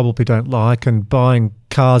that you probably don't like, and buying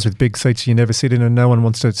cars with big seats you never sit in and no one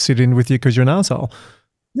wants to sit in with you because you're an asshole.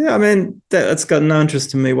 Yeah, I mean, that's got no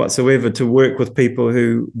interest to me whatsoever, to work with people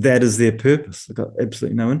who that is their purpose. I've got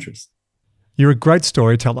absolutely no interest. You're a great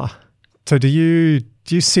storyteller. So do you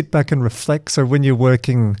sit back and reflect? So when you're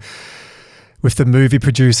working with the movie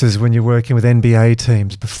producers, when you're working with NBA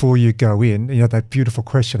teams, before you go in, that beautiful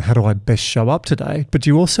question, how do I best show up today? But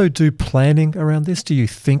do you also do planning around this? Do you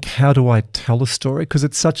think, how do I tell a story? Because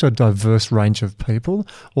it's such a diverse range of people.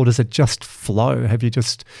 Or does it just flow? Have you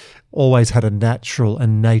just always had a natural,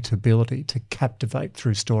 innate ability to captivate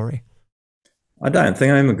through story? I don't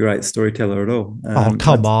think I'm a great storyteller at all.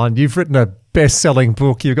 Come on. You've written a best-selling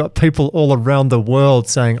book. You've got people all around the world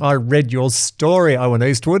saying, I read your story, Owen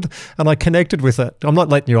Eastwood, and I connected with it. I'm not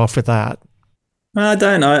letting you off with that. I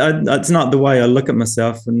don't. It's not the way I look at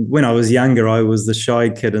myself. And when I was younger, I was the shy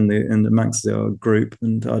kid in amongst our group,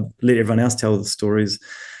 and I'd let everyone else tell the stories.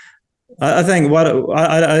 I think I wouldn't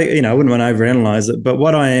want to overanalyze it, but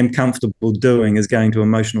what I am comfortable doing is going to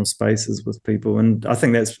emotional spaces with people. And I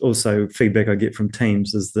think that's also feedback I get from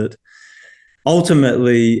teams is that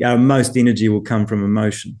ultimately our most energy will come from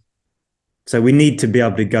emotion. So we need to be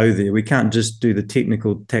able to go there. We can't just do the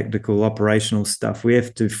technical, tactical, operational stuff. We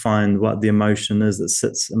have to find what the emotion is that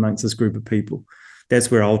sits amongst this group of people. That's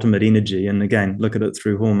where ultimate energy, and again, look at it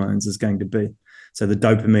through hormones, is going to be. So the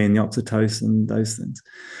dopamine, the oxytocin, those things,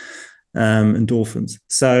 endorphins.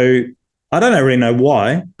 So I don't really know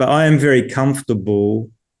why, but I am very comfortable.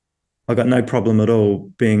 I got no problem at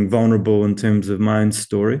all being vulnerable in terms of my own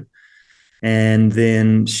story and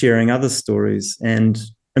then sharing other stories and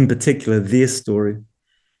in particular their story.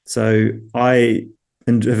 So I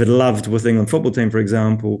have loved with England football team, for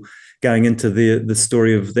example, going into the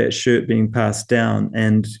story of that shirt being passed down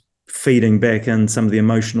and feeding back in some of the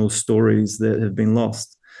emotional stories that have been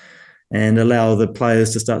lost and allow the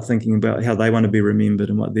players to start thinking about how they want to be remembered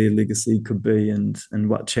and what their legacy could be and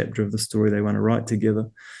what chapter of the story they want to write together.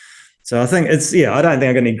 So I think I don't think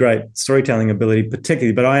I've got any great storytelling ability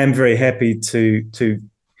particularly, but I am very happy to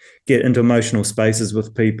get into emotional spaces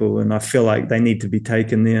with people, and I feel like they need to be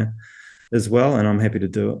taken there as well, and I'm happy to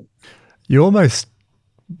do it. You almost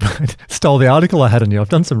stole the article I had on you. I've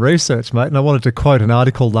done some research, mate, and I wanted to quote an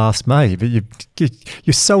article last May, but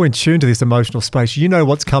you're so in tune to this emotional space. You know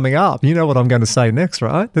what's coming up. You know what I'm going to say next,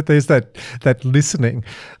 right? That there's that listening.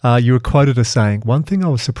 You were quoted as saying, "One thing I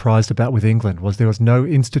was surprised about with England was there was no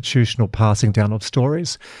institutional passing down of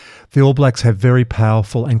stories. The All Blacks have very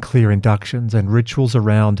powerful and clear inductions and rituals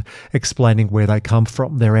around explaining where they come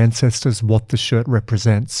from, their ancestors, what the shirt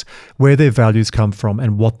represents, where their values come from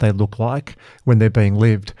and what they look like when they're being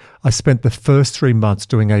lived. I spent the first 3 months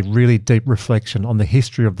doing a really deep reflection on the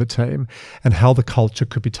history of the team and how the culture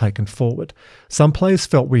could be taken forward. Some players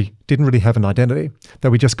felt we didn't really have an identity,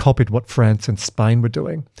 that we just copied what France and Spain were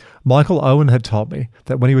doing. Michael Owen had told me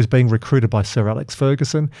that when he was being recruited by Sir Alex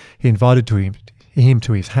Ferguson, he invited him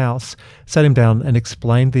to his house, sat him down and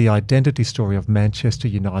explained the identity story of Manchester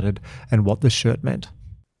United and what the shirt meant."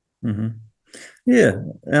 Mm-hmm. Yeah,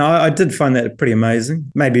 I did find that pretty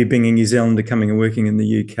amazing. Maybe being a New Zealander coming and working in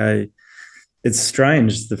the UK, it's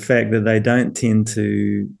strange the fact that they don't tend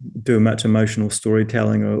to do much emotional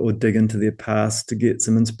storytelling or dig into their past to get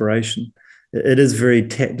some inspiration. It is very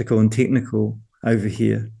tactical and technical over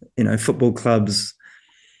here. Football clubs,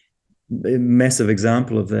 a massive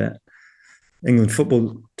example of that. England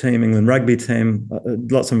football team, England rugby team,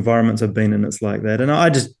 lots of environments I've been in, it's like that. And I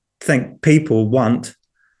just think people want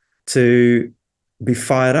to be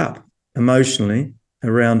fired up emotionally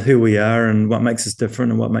around who we are and what makes us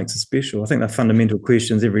different and what makes us special. I think they're fundamental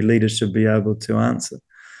questions every leader should be able to answer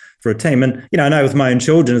for a team. And, I know with my own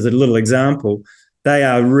children as a little example, they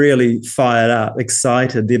are really fired up,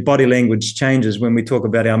 excited. Their body language changes when we talk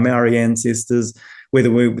about our Maori ancestors,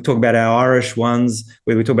 whether we talk about our Irish ones,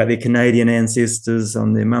 whether we talk about their Canadian ancestors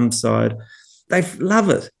on their mum's side. They love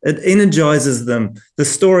it. It energizes them. The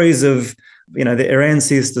stories of, their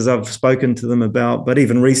ancestors I've spoken to them about, but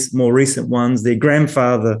even more recent ones, their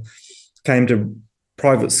grandfather came to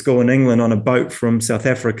private school in England on a boat from South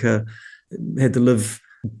Africa, had to live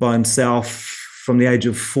by himself from the age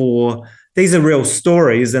of 4. These are real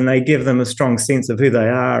stories, and they give them a strong sense of who they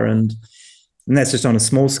are, and that's just on a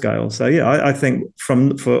small scale. So, I think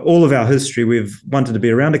for all of our history, we've wanted to be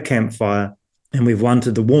around a campfire, and we've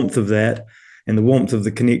wanted the warmth of that and the warmth of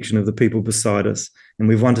the connection of the people beside us. And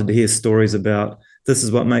we've wanted to hear stories about this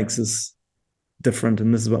is what makes us different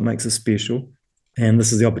and this is what makes us special. And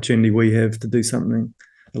this is the opportunity we have to do something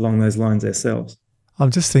along those lines ourselves.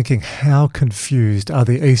 I'm just thinking, how confused are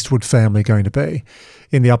the Eastwood family going to be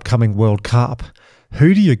in the upcoming World Cup?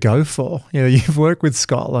 Who do you go for? You've worked with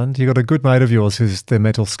Scotland. You've got a good mate of yours who's their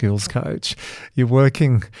mental skills coach. You're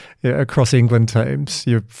working across England teams.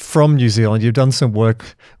 You're from New Zealand. You've done some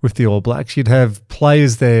work with the All Blacks. You'd have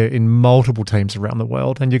players there in multiple teams around the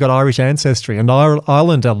world. And you've got Irish ancestry. And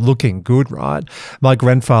Ireland are looking good, right? My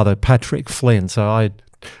grandfather, Patrick Flynn, so I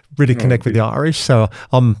really connect with the Irish. So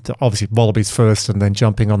I'm obviously Wallabies first and then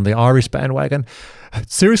jumping on the Irish bandwagon.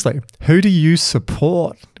 Seriously, who do you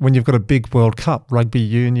support when you've got a big World Cup, rugby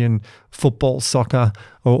union, football, soccer,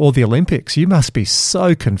 or the Olympics? You must be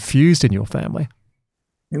so confused in your family.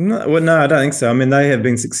 No, I don't think so. I mean, they have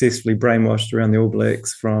been successfully brainwashed around the All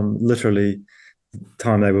Blacks from literally the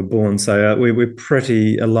time they were born. So we're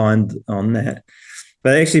pretty aligned on that.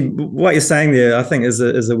 But actually, what you're saying there, I think, is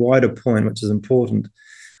a wider point, which is important.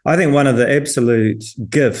 I think one of the absolute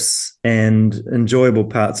gifts and enjoyable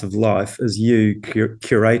parts of life is you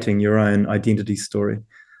curating your own identity story.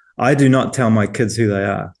 I do not tell my kids who they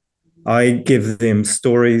are. I give them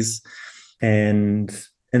stories. and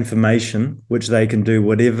information, which they can do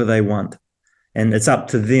whatever they want. And it's up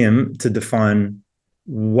to them to define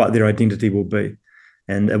what their identity will be.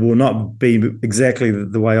 And it will not be exactly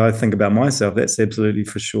the way I think about myself. That's absolutely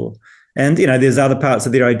for sure. And, there's other parts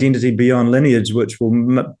of their identity beyond lineage which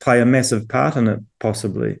will play a massive part in it,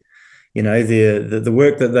 possibly. The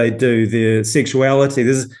work that they do, their sexuality.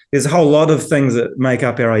 There's a whole lot of things that make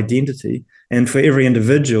up our identity. And for every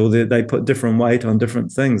individual, they put different weight on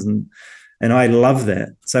different things. And I love that.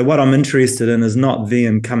 So what I'm interested in is not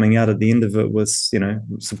them coming out at the end of it with,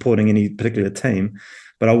 supporting any particular team,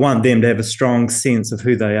 but I want them to have a strong sense of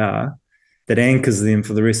who they are that anchors them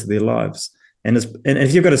for the rest of their lives. And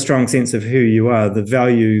if you've got a strong sense of who you are, the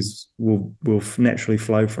values will naturally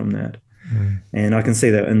flow from that. And I can see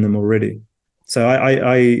that in them already. So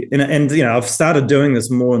I've started doing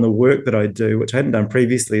this more in the work that I do, which I hadn't done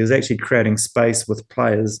previously, is actually creating space with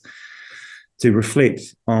players to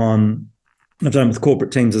reflect on. I've done it with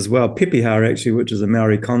corporate teams as well. Pepeha, actually, which is a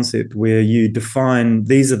Maori concept where you define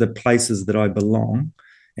these are the places that I belong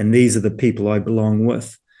and these are the people I belong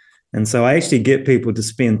with. And so I actually get people to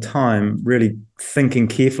spend time really thinking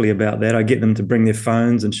carefully about that. I get them to bring their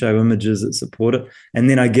phones and show images that support it. And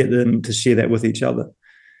then I get them to share that with each other.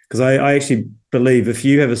 Because I actually believe if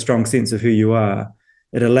you have a strong sense of who you are,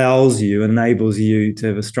 it enables you to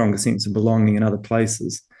have a stronger sense of belonging in other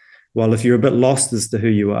places. While if you're a bit lost as to who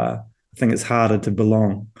you are, I think it's harder to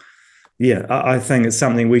belong. Yeah, I think it's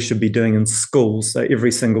something we should be doing in schools. So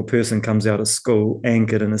every single person comes out of school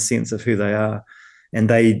anchored in a sense of who they are. And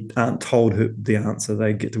they aren't told the answer.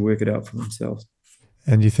 They get to work it out for themselves.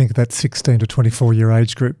 And you think that 16 to 24-year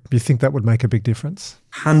age group, you think that would make a big difference?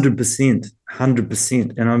 100%.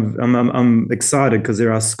 And I'm excited because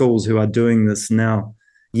there are schools who are doing this now.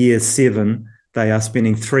 Year 7, they are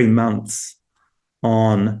spending 3 months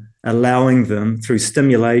on allowing them through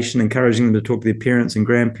stimulation, encouraging them to talk to their parents and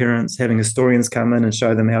grandparents, having historians come in and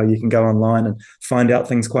show them how you can go online and find out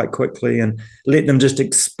things quite quickly and let them just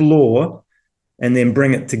explore and then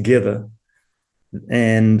bring it together.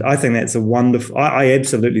 And I think that's a wonderful, I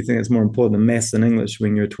absolutely think it's more important than maths and English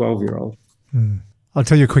when you're a 12-year-old. I'll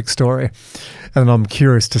tell you a quick story, and I'm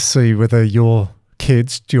curious to see whether your 2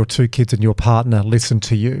 kids and your partner listen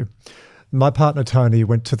to you. My partner, Tony,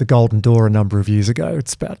 went to the Golden Door a number of years ago.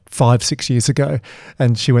 It's about 5-6 years ago.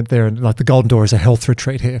 And she went there, and the Golden Door is a health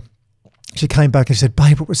retreat here. She came back and she said,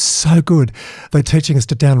 "Babe, it was so good. They're teaching us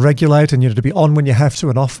to down-regulate and to be on when you have to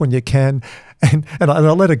and off when you can." And I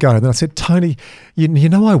let her go. And then I said, "Tony,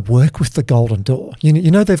 I work with the Golden Door.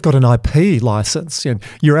 They've got an IP license.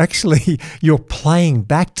 You're playing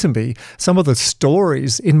back to me some of the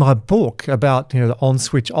stories in my book about the on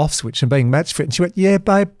switch, off switch, and being match fit." And she went, "Yeah,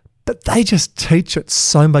 babe, but they just teach it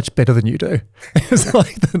so much better than you do." It's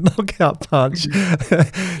like the knockout punch.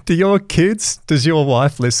 Does your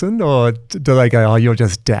wife listen, or do they go, "Oh, you're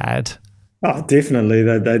just dad"? Oh, definitely.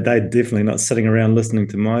 They're definitely not sitting around listening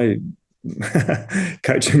to my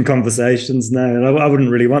coaching conversations. No, and I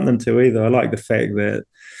wouldn't really want them to either. I like the fact that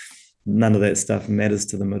none of that stuff matters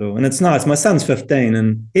to them at all. And it's nice. My son's 15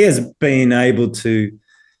 and he has been able to,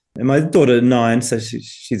 and my daughter 9, so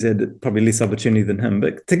she's had probably less opportunity than him,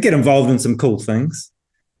 but to get involved in some cool things.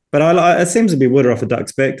 But it seems to be water off a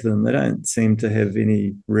duck's back to them. They don't seem to have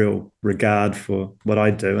any real regard for what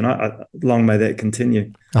I do, and long may that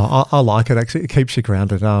continue. Oh, I like it, actually. It keeps you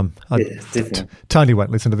grounded. Yeah, definitely. Tony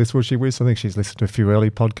won't listen to this, will she, Wiz? I think she's listened to a few early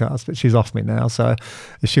podcasts, but she's off me now, so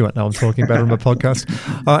she won't know I'm talking about her on my podcast.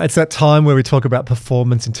 It's that time where we talk about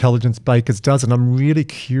performance intelligence, Baker's does, and I'm really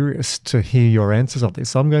curious to hear your answers on this.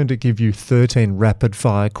 So I'm going to give you 13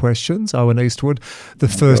 rapid-fire questions, Owen Eastwood. The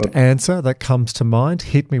first answer that comes to mind,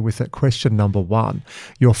 hit me with that. Question number 1.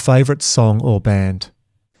 Your favourite song or band?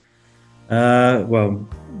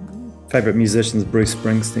 Favorite musician's Bruce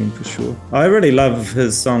Springsteen for sure. I really love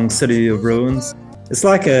his song City of Ruins. It's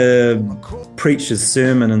like a preacher's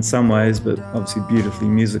sermon in some ways, but obviously beautifully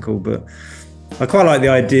musical. But I quite like the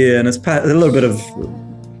idea, and it's a little bit of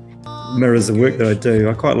mirrors the work that I do.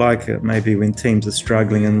 I quite like it maybe when teams are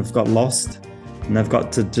struggling and have got lost and they've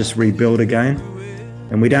got to just rebuild again.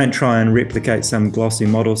 And we don't try and replicate some glossy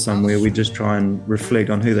model somewhere. We just try and reflect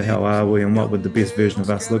on who the hell are we and what would the best version of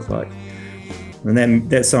us look like. And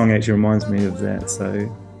that song actually reminds me of that. So,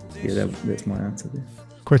 yeah, that's my answer there.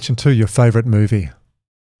 Question 2, your favourite movie?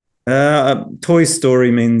 Toy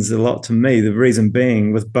Story means a lot to me. The reason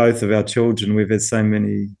being, with both of our children, we've had so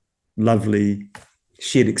many lovely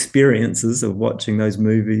shared experiences of watching those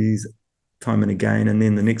movies time and again, and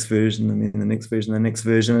then the next version, and then the next version, and the next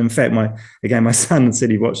version. In fact, my son said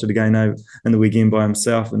he watched it again in the weekend by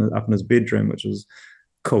himself and up in his bedroom, which was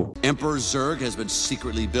Cool. Emperor Zurg has been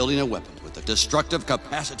secretly building a weapon with the destructive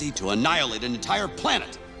capacity to annihilate an entire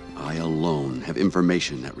planet. I alone have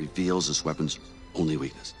information that reveals this weapon's only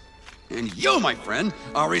weakness. And you, my friend,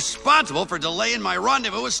 are responsible for delaying my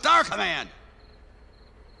rendezvous with Star Command.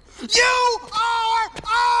 You are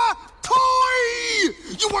a toy!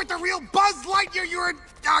 You weren't the real Buzz Lightyear, you're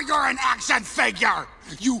an action figure!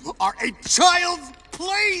 You are a child's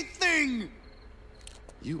plaything!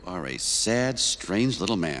 You are a sad, strange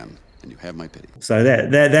little man, and you have my pity. So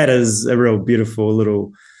that is a real beautiful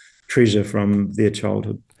little treasure from their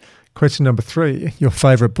childhood. Question number 3, your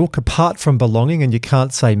favourite book, apart from Belonging, and you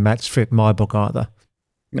can't say Match Fit, my book either.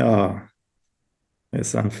 Oh,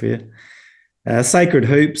 that's unfair. Sacred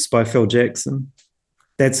Hoops by Phil Jackson.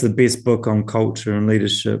 That's the best book on culture and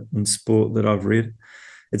leadership and sport that I've read.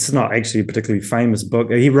 It's not actually a particularly famous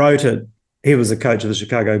book. He wrote it. He was a coach of the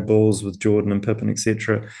Chicago Bulls with Jordan and Pippen,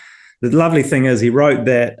 etc. The lovely thing is he wrote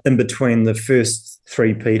that in between the first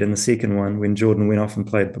three-peat and the second one when Jordan went off and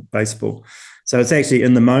played baseball. So it's actually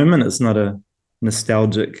in the moment. It's not a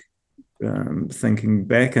nostalgic thinking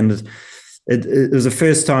back. And it was the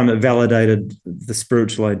first time it validated the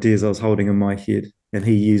spiritual ideas I was holding in my head. And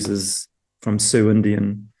he uses from Sioux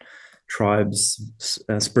Indian tribes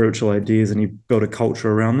spiritual ideas, and he built a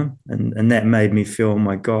culture around them. And that made me feel, oh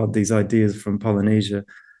my God, these ideas from Polynesia,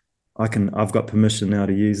 I've got permission now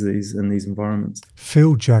to use these in these environments.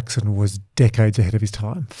 Phil Jackson was decades ahead of his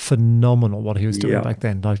time. Phenomenal what he was doing back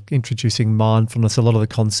then, like introducing mindfulness. A lot of the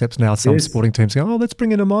concepts now, some sporting teams go, oh, let's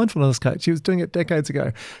bring in a mindfulness coach. He was doing it decades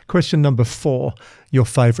ago. Question number 4, your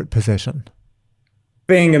favourite possession?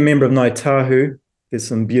 Being a member of Ngāi Tahu, there's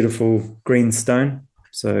some beautiful green stone.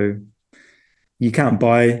 So you can't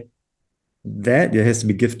buy that. It has to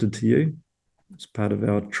be gifted to you. It's part of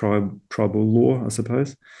our tribal law, I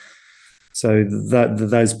suppose. So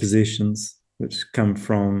those possessions, which come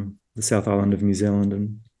from the South Island of New Zealand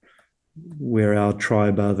and where our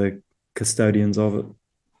tribe are the custodians of it,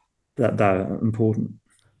 they're important.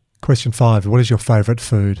 Question 5, what is your favourite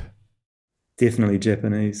food? Definitely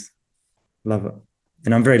Japanese. Love it.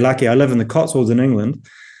 And I'm very lucky. I live in the Cotswolds in England,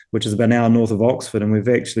 which is about an hour north of Oxford, and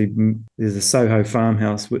there's a Soho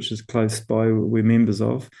farmhouse, which is close by, we're members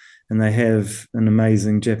of, and they have an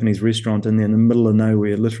amazing Japanese restaurant in there in the middle of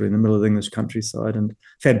nowhere, literally in the middle of the English countryside. And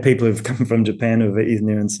I've had people who've come from Japan who've eaten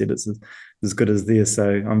there and said it's as good as there, so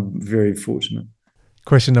I'm very fortunate.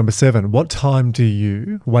 Question number 7, what time do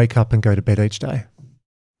you wake up and go to bed each day?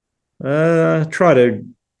 Try to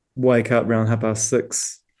wake up around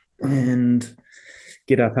 6:30 and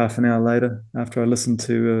get up half an hour later after I listen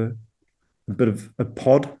to a bit of a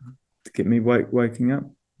pod to get me waking up.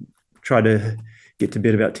 Try to get to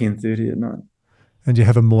bed about 10:30 at night. And you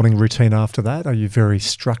have a morning routine after that? Are you very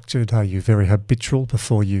structured? Are you very habitual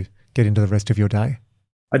before you get into the rest of your day?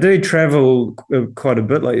 I do travel quite a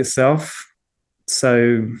bit like yourself.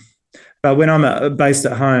 But when I'm based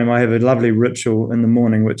at home, I have a lovely ritual in the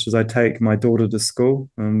morning, which is I take my daughter to school,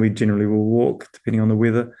 and we generally will walk depending on the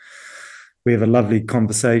weather. We have a lovely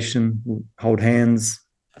conversation, we'll hold hands.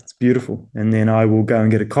 It's beautiful. And then I will go and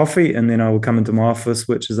get a coffee, and then I will come into my office,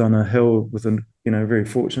 which is on a hill with very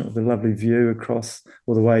fortunate with a lovely view across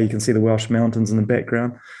all the way. You can see the Welsh Mountains in the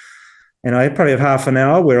background. And I probably have half an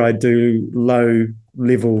hour where I do low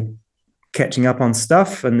level catching up on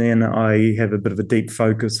stuff. And then I have a bit of a deep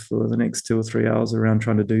focus for the next 2 or 3 hours around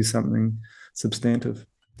trying to do something substantive.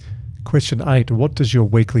 Question 8, what does your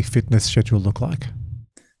weekly fitness schedule look like?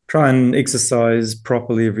 Try and exercise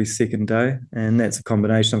properly every second day, and that's a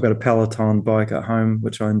combination. I've got a Peloton bike at home,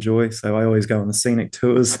 which I enjoy, so I always go on the scenic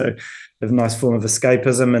tours, so a nice form of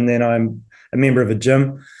escapism. And then I'm a member of a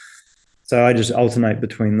gym, so I just alternate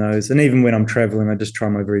between those. And even when I'm traveling, I just try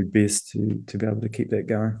my very best to be able to keep that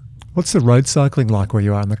going. What's the road cycling like where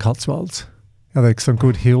you are in the Cotswolds? Are there some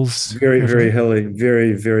good hills? Very, very hilly,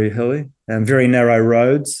 very, very hilly, and very narrow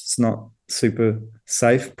roads. It's not super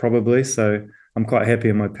safe, probably, so I'm quite happy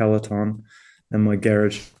in my Peloton and my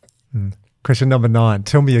garage. Question number 9.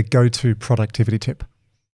 Tell me a go-to productivity tip.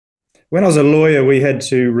 When I was a lawyer, we had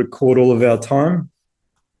to record all of our time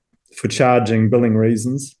for billing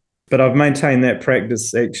reasons. But I've maintained that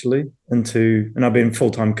practice actually and I've been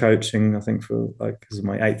full-time coaching, I think this is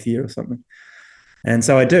my 8th year or something. And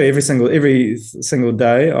so I do every single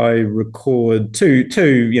day, I record to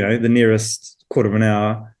the nearest quarter of an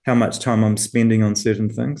hour, how much time I'm spending on certain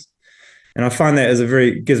things. And I find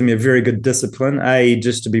that gives me a very good discipline. A,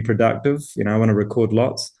 just to be productive. I want to record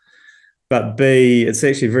lots. But B, it's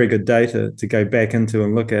actually very good data to go back into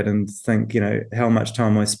and look at and think, how much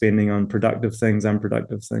time am I spending on productive things,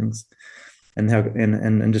 unproductive things, and how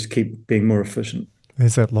and just keep being more efficient.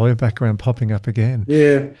 There's that lawyer background popping up again.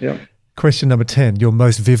 Yeah. Question number 10, your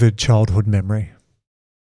most vivid childhood memory.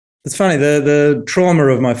 It's funny, the trauma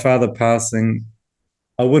of my father passing,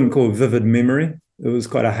 I wouldn't call it vivid memory. It was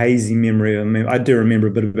quite a hazy memory. I mean, I do remember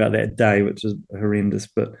a bit about that day, which is horrendous,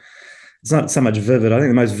 but it's not so much vivid. I think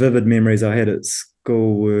the most vivid memories I had at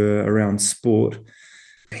school were around sport,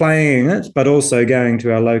 playing it, but also going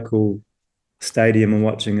to our local stadium and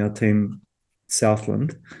watching our team,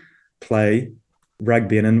 Southland, play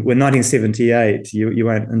rugby. And in 1978, you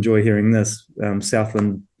won't enjoy hearing this,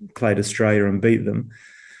 Southland played Australia and beat them.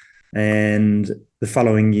 And the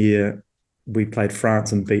following year, we played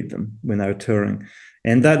France and beat them when they were touring.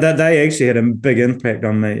 And that they actually had a big impact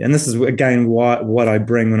on me. And this is, again, what I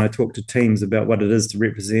bring when I talk to teams about what it is to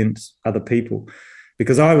represent other people.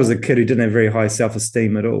 Because I was a kid who didn't have very high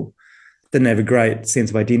self-esteem at all, didn't have a great sense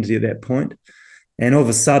of identity at that point. And all of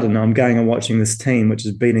a sudden, I'm going and watching this team, which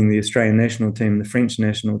is beating the Australian national team, the French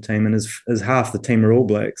national team, and is half the team are All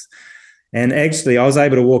Blacks. And actually, I was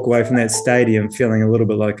able to walk away from that stadium feeling a little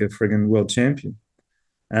bit like a friggin' world champion.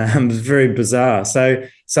 It was very bizarre. So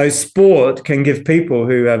sport can give people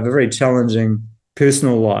who have a very challenging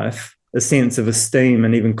personal life a sense of esteem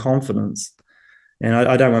and even confidence. And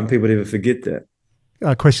I don't want people to ever forget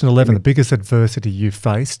that. Question 11, the biggest adversity you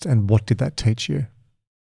faced, and what did that teach you?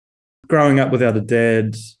 Growing up without a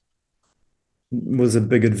dad was a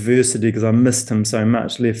big adversity because I missed him so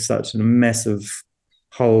much, left such a massive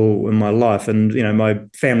hole in my life. And, my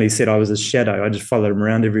family said I was a shadow. I just followed him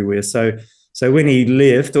around everywhere. So when he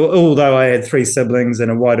left, although I had 3 siblings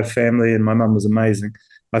and a wider family and my mum was amazing,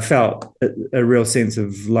 I felt a real sense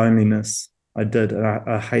of loneliness. I did. And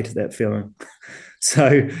I hated that feeling.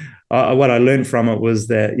 So what I learned from it was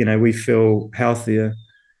that, we feel healthier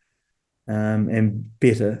and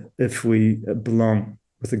better if we belong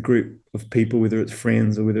with a group of people, whether it's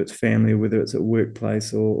friends or whether it's family or whether it's at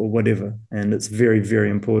workplace or whatever. And it's very, very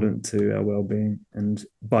important to our well-being. And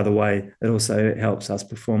by the way, it also helps us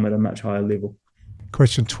perform at a much higher level.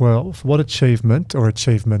 Question 12, what achievement or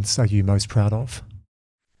achievements are you most proud of?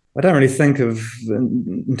 I don't really think of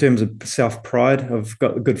in terms of self-pride. I've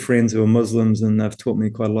got good friends who are Muslims and they've taught me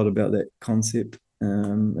quite a lot about that concept.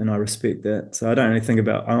 And I respect that. So I don't really think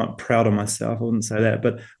about, I'm not proud of myself, I wouldn't say that.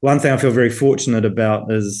 But one thing I feel very fortunate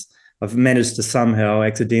about is I've managed to somehow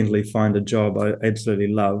accidentally find a job I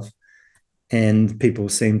absolutely love. And people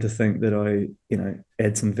seem to think that I,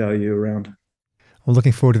 add some value around. I'm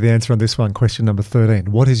looking forward to the answer on this one. Question number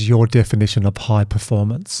 13. What is your definition of high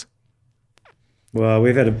performance? Well,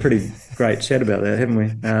 we've had a pretty great chat about that, haven't we?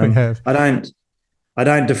 We have. I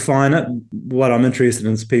don't define it. What I'm interested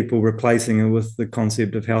in is people replacing it with the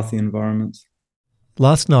concept of healthy environments.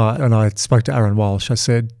 Last night, when I spoke to Aaron Walsh, I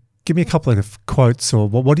said, give me a couple of quotes, or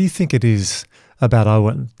what do you think it is about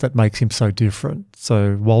Owen that makes him so different?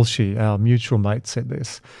 So Walshy, our mutual mate, said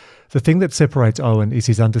this. The thing that separates Owen is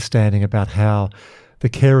his understanding about how the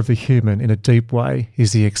care of the human in a deep way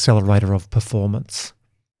is the accelerator of performance.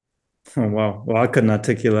 Oh, wow. Well, I couldn't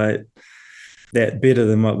articulate that better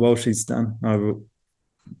than what Walshy's done.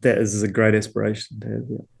 That is a great aspiration to have,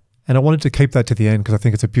 yeah. And I wanted to keep that to the end because I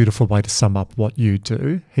think it's a beautiful way to sum up what you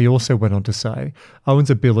do. He also went on to say, Owen's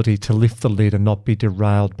ability to lift the lid and not be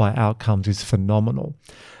derailed by outcomes is phenomenal.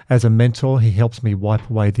 As a mentor, he helps me wipe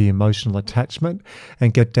away the emotional attachment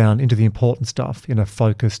and get down into the important stuff in a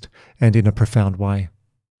focused and in a profound way.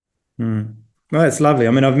 Well, that's lovely.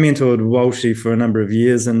 I mean, I've mentored Walshy for a number of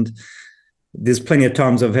years and there's plenty of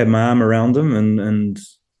times I've had my arm around him and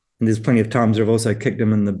there's plenty of times I've also kicked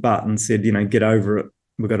him in the butt and said, get over it.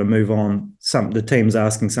 We've got to move on. The team's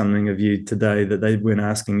asking something of you today that they weren't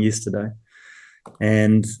asking yesterday.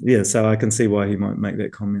 And so I can see why he might make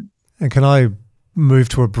that comment. And can I move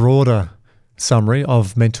to a broader summary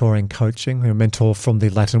of mentoring coaching? Mentor from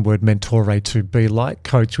the Latin word mentore, to be like.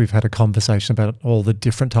 Coach, we've had a conversation about all the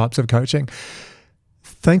different types of coaching.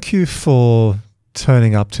 Thank you for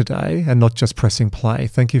turning up today and not just pressing play.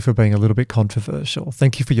 Thank you for being a little bit controversial.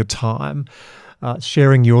 Thank you for your time.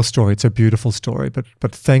 Sharing your story. It's a beautiful story, but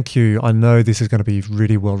thank you. I know this is going to be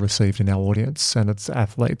really well received in our audience, and it's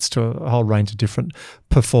athletes to a whole range of different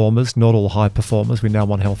performers, not all high performers. We now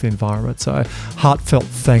want healthy environments. So heartfelt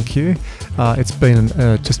thank you. It's been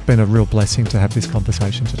just been a real blessing to have this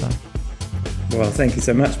conversation today. Well, thank you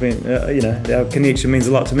so much. Our connection means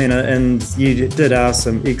a lot to me, and you did ask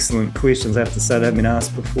some excellent questions. I have to say they haven't been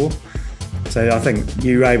asked before. So I think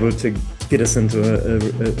you were able to get us into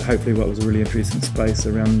hopefully what was a really interesting space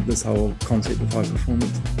around this whole concept of high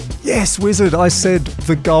performance. Yes, Wizard. I said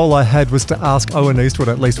the goal I had was to ask Owen Eastwood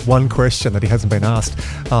at least one question that he hasn't been asked.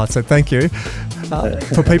 So thank you.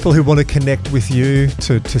 For people who want to connect with you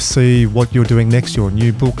to see what you're doing next, your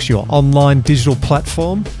new books, your online digital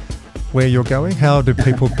platform, where you're going, how do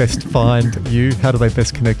people best find you? How do they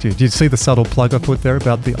best connect you? Did you see the subtle plug I put there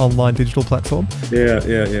about the online digital platform?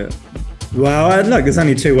 Yeah. Well, look, there's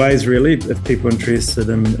only two ways really. If people are interested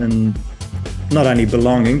in not only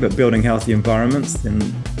belonging, but building healthy environments, then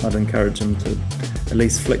I'd encourage them to at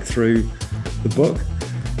least flick through the book.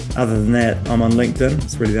 Other than that, I'm on LinkedIn.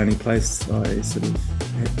 It's really the only place I sort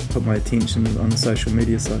of put my attention on the social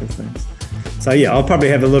media side of things. So yeah, I'll probably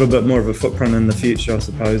have a little bit more of a footprint in the future, I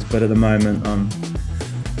suppose, but at the moment,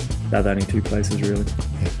 they're the only two places really.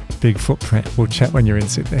 Yeah, big footprint. We'll chat when you're in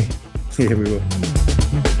Sydney. Yeah, we will.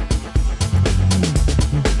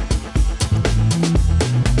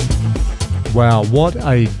 Wow, what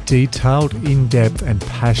a detailed, in-depth and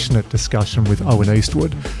passionate discussion with Owen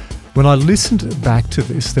Eastwood. When I listened back to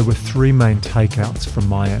this, there were three main takeouts from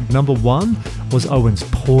my end. Number one was Owen's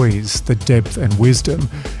poise, the depth and wisdom.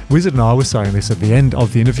 Wizard and I were saying this at the end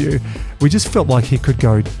of the interview. We just felt like he could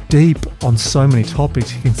go deep on so many topics.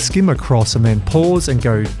 He can skim across and then pause and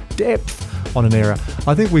go depth on an area.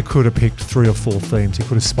 I think we could have picked 3 or 4 themes. He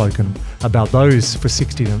could have spoken about those for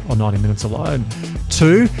 60 or 90 minutes alone.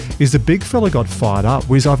 2 is the big fella got fired up.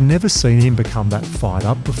 Wiz, I've never seen him become that fired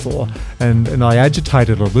up before. And I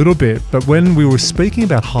agitated a little bit. But when we were speaking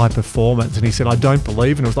about high performance and he said, I don't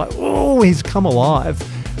believe, and it was like, oh, he's come alive.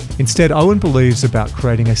 Instead, Owen believes about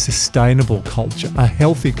creating a sustainable culture, a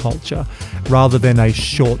healthy culture, rather than a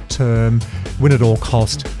short-term,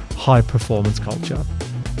 win-at-all-cost, high-performance culture.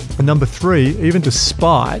 And number 3, even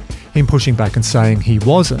despite him pushing back and saying he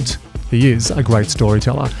wasn't, he is a great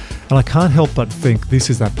storyteller. And I can't help but think this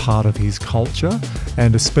is that part of his culture.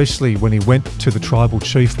 And especially when he went to the tribal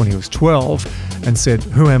chief when he was 12 and said,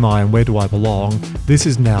 who am I and where do I belong? This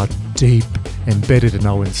is now deep embedded in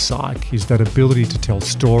Owen's psyche, is that ability to tell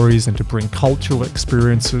stories and to bring cultural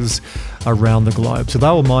experiences around the globe. So they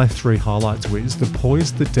were my 3 highlights, Wiz: the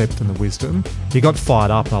poise, the depth and the wisdom. He got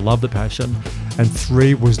fired up and I love the passion. And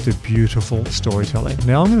 3 was the beautiful storytelling.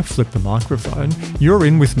 Now I'm going to flip the microphone. You're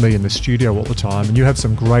in with me in the studio all the time and you have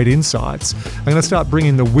some great insights. I'm going to start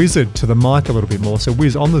bringing the Wizard to the mic a little bit more. So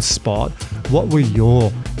Wiz, on the spot, what were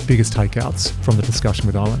your biggest takeouts from the discussion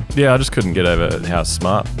with Owen? Yeah, I just couldn't get over how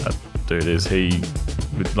smart that dude is. He,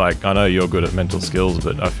 like, I know you're good at mental skills,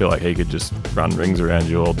 but I feel like he could just run rings around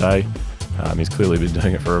you all day. He's clearly been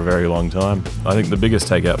doing it for a very long time. I think the biggest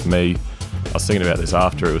takeout for me, I was thinking about this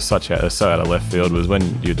after, it was so out of left field, was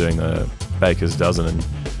when you're doing the Baker's Dozen and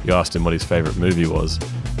you asked him what his favourite movie was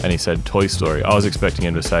and he said Toy Story. I was expecting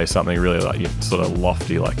him to say something really like sort of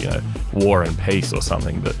lofty, like, War and Peace or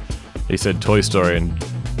something, but he said Toy Story, and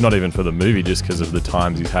not even for the movie, just because of the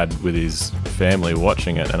times he's had with his family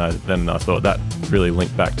watching it. And then I thought that really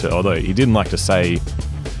linked back to, although he didn't like to say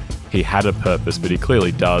he had a purpose, but he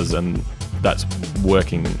clearly does, and that's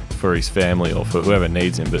working for his family or for whoever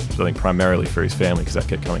needs him, but I think primarily for his family, because that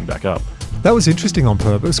kept coming back up. That was interesting on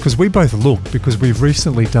purpose, because we both looked, because we've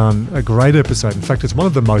recently done a great episode. In fact, it's one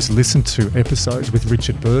of the most listened to episodes with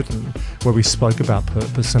Richard Burton, where we spoke about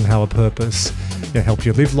purpose and how a purpose helps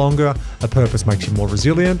you live longer, a purpose makes you more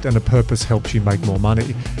resilient, and a purpose helps you make more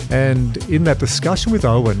money. And in that discussion with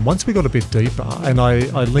Owen, once we got a bit deeper, and I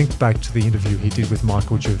linked back to the interview he did with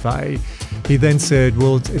Michael Gervais, he then said,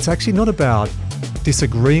 well, it's actually not about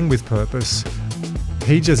disagreeing with purpose.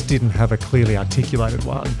 He just didn't have a clearly articulated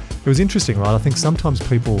one. It was interesting, right? I think sometimes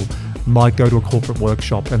people might go to a corporate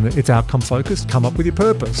workshop and it's outcome focused. Come up with your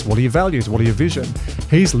purpose. What are your values? What are your vision?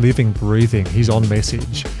 He's living, breathing. He's on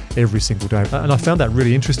message every single day. And I found that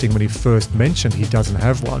really interesting when he first mentioned he doesn't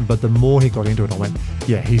have one. But the more he got into it, I went,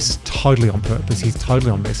 yeah, he's totally on purpose. He's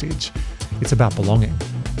totally on message. It's about belonging.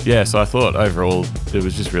 Yeah, so I thought overall it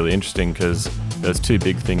was just really interesting because there's 2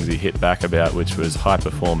 big things he hit back about, which was high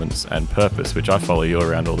performance and purpose, which I follow you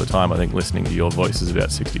around all the time. I think listening to your voice is about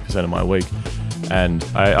 60% of my week. And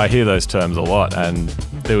I hear those terms a lot, and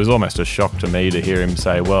it was almost a shock to me to hear him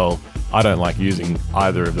say, well, I don't like using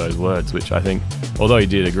either of those words, which I think, although he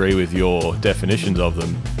did agree with your definitions of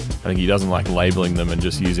them, I think he doesn't like labeling them and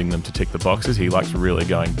just using them to tick the boxes. He likes really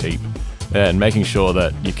going deep and making sure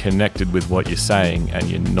that you're connected with what you're saying and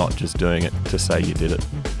you're not just doing it to say you did it.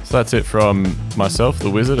 So that's it from myself, the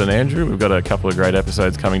Wizard, and Andrew. We've got a couple of great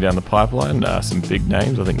episodes coming down the pipeline, some big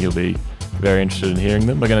names. I think you'll be very interested in hearing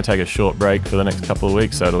them. We're going to take a short break for the next couple of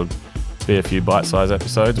weeks, so it'll be a few bite-sized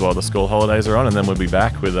episodes while the school holidays are on, and then we'll be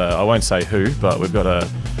back with, I won't say who, but we've got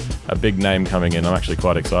a big name coming in. I'm actually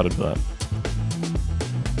quite excited for that.